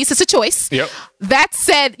say the least. It's a choice. Yep. That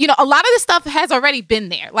said, a lot of this stuff has already been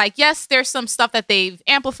there. Like, yes, there's some stuff that they've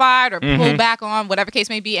amplified or pulled back on, whatever case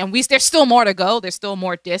may be, and there's still more to go. There's still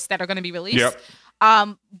more discs that are going to be released. Yep.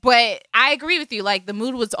 But I agree with you. Like, the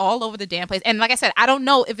mood was all over the damn place. And like I said, I don't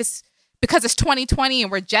know if it's because it's 2020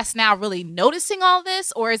 and we're just now really noticing all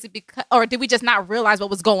this, or is it or did we just not realize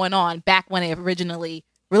what was going on back when it originally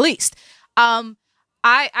released? I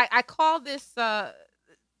call this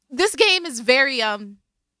this game is very Final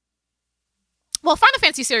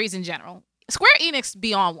Fantasy series in general. Square Enix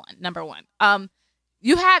Beyond number one.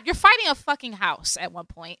 You're fighting a fucking house at one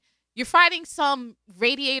point. You're fighting some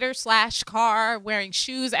radiator / car wearing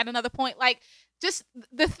shoes at another point. Like, just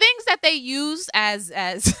the things that they use as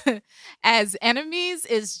enemies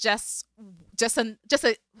is just a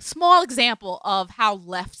small example of how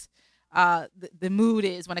left the mood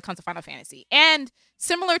is when it comes to Final Fantasy. And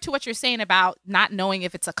similar to what you're saying about not knowing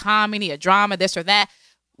if it's a comedy, a drama, this or that,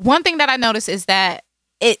 one thing that I notice is that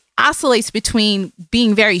it oscillates between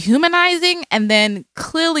being very humanizing and then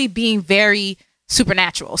clearly being very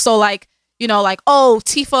supernatural. So like,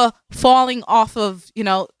 Tifa falling off of,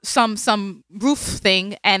 some roof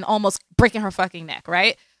thing and almost breaking her fucking neck,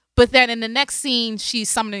 right? But then in the next scene, she's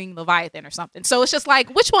summoning Leviathan or something. So it's just like,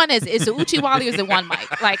 which one is it? Is it Uchiwali or is it One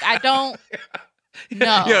Mic? Like, I don't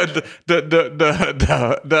know. Yeah,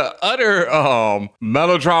 the utter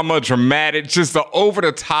melodrama, dramatic, just the over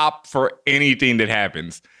the top for anything that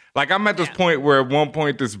happens. Like, I'm at this point where at one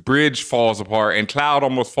point this bridge falls apart and Cloud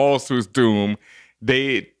almost falls to his doom.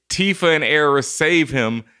 Tifa and Aerith save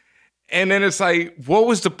him. And then it's like, what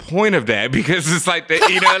was the point of that? Because it's like, they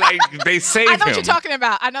save him. I know what you're talking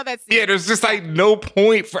about. I know that's... Yeah, there's just like no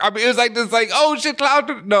point for... it was like, oh shit,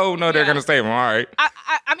 Cloud... No, they're going to save him. All right.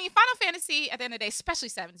 I mean, Final Fantasy, at the end of the day, especially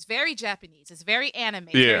 7, it's very Japanese. It's very anime.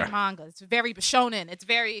 It's very manga. It's very shonen. It's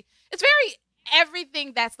very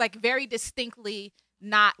everything that's like very distinctly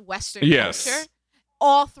not Western culture.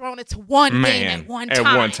 All thrown into one game at one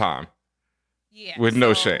time. Yeah. With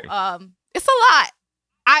no shame. It's a lot.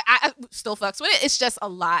 I still fucks with it. It's just a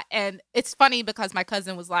lot. And it's funny because my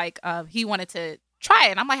cousin was like, he wanted to try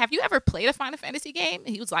it. And I'm like, have you ever played a Final Fantasy game?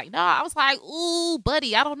 And he was like, no. I was like, ooh,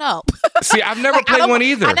 buddy, I don't know. See, I've never played one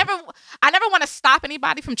either. I never want to stop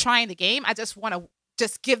anybody from trying the game. I just want to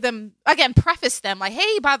give them, again, preface them like,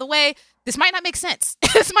 hey, by the way, this might not make sense.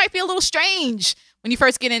 This might be a little strange when you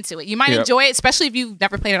first get into it. You might enjoy it, especially if you've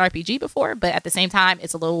never played an RPG before. But at the same time,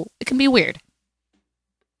 it can be weird.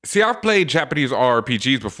 See, I've played Japanese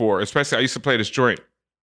RPGs before, especially I used to play this joint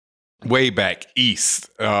way back east.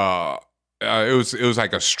 It was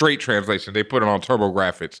like a straight translation. They put it on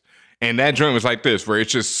TurboGrafx. And that joint was like this, where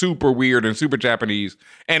it's just super weird and super Japanese.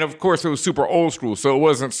 And of course, it was super old school. So it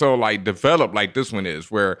wasn't so like developed like this one is,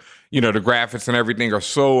 where, you know, the graphics and everything are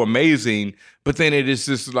so amazing. But then it is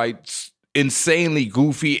just like insanely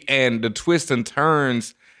goofy. And the twists and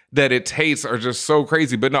turns that it takes are just so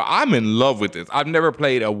crazy. But no, I'm in love with this. I've never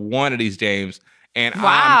played one of these games. And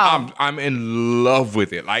wow. I'm in love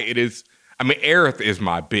with it. Like, it is, I mean, Aerith is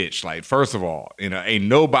my bitch. Like, first of all, you know, ain't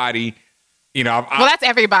nobody... You know, that's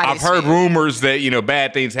everybody. I've heard rumors that, you know,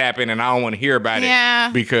 bad things happen, and I don't want to hear about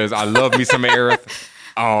it because I love me some Aerith.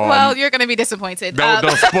 Well, you're going to be disappointed.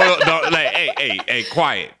 Don't spoil. Like, hey,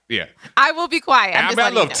 quiet. Yeah, I will be quiet. I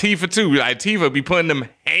love Tifa too. Like, Tifa be putting them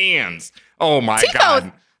hands. Oh my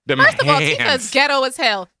God, them first hands. Of all, Tifa is ghetto as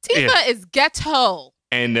hell. Tifa is ghetto.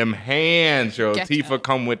 And them hands, yo. Tifa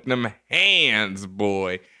come with them hands,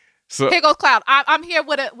 boy. So here goes Cloud. I'm here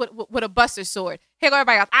with a Buster sword. Here goes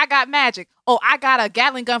everybody else. I got magic. Oh, I got a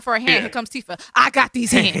Gatling gun for a hand. Yeah. Here comes Tifa. I got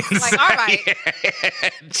these hands. Like, all right.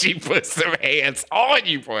 She puts some hands on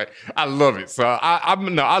you, boy. I love it. So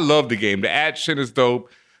I love the game. The action is dope.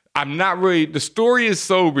 I'm not really. The story is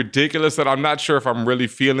so ridiculous that I'm not sure if I'm really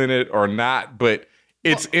feeling it or not. But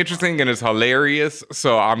it's interesting and it's hilarious.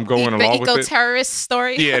 So I'm going along with it. The eco-terrorist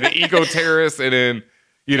story. Yeah, the eco-terrorist, and then.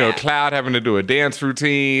 You know, Cloud having to do a dance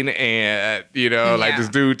routine and, you know, like this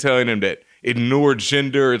dude telling him that ignore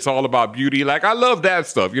gender. It's all about beauty. Like, I love that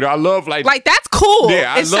stuff. You know, I love like that's cool.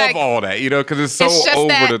 Yeah, I love all that, you know, because it's so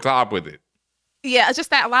over the top with it. Yeah, it's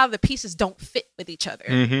just that a lot of the pieces don't fit with each other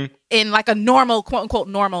in like a normal, quote unquote,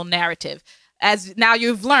 normal narrative. As now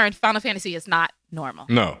you've learned, Final Fantasy is not normal.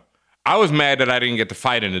 No. I was mad that I didn't get to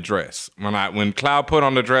fight in the dress. When Cloud put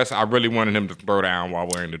on the dress, I really wanted him to throw down while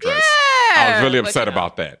wearing the dress. Yeah, I was really upset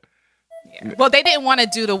about that. Yeah. Well, they didn't want to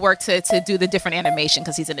do the work to do the different animation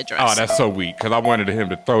because he's in the dress. Oh, that's so weak, because I wanted him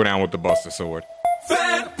to throw down with the Buster Sword.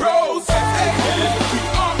 Fan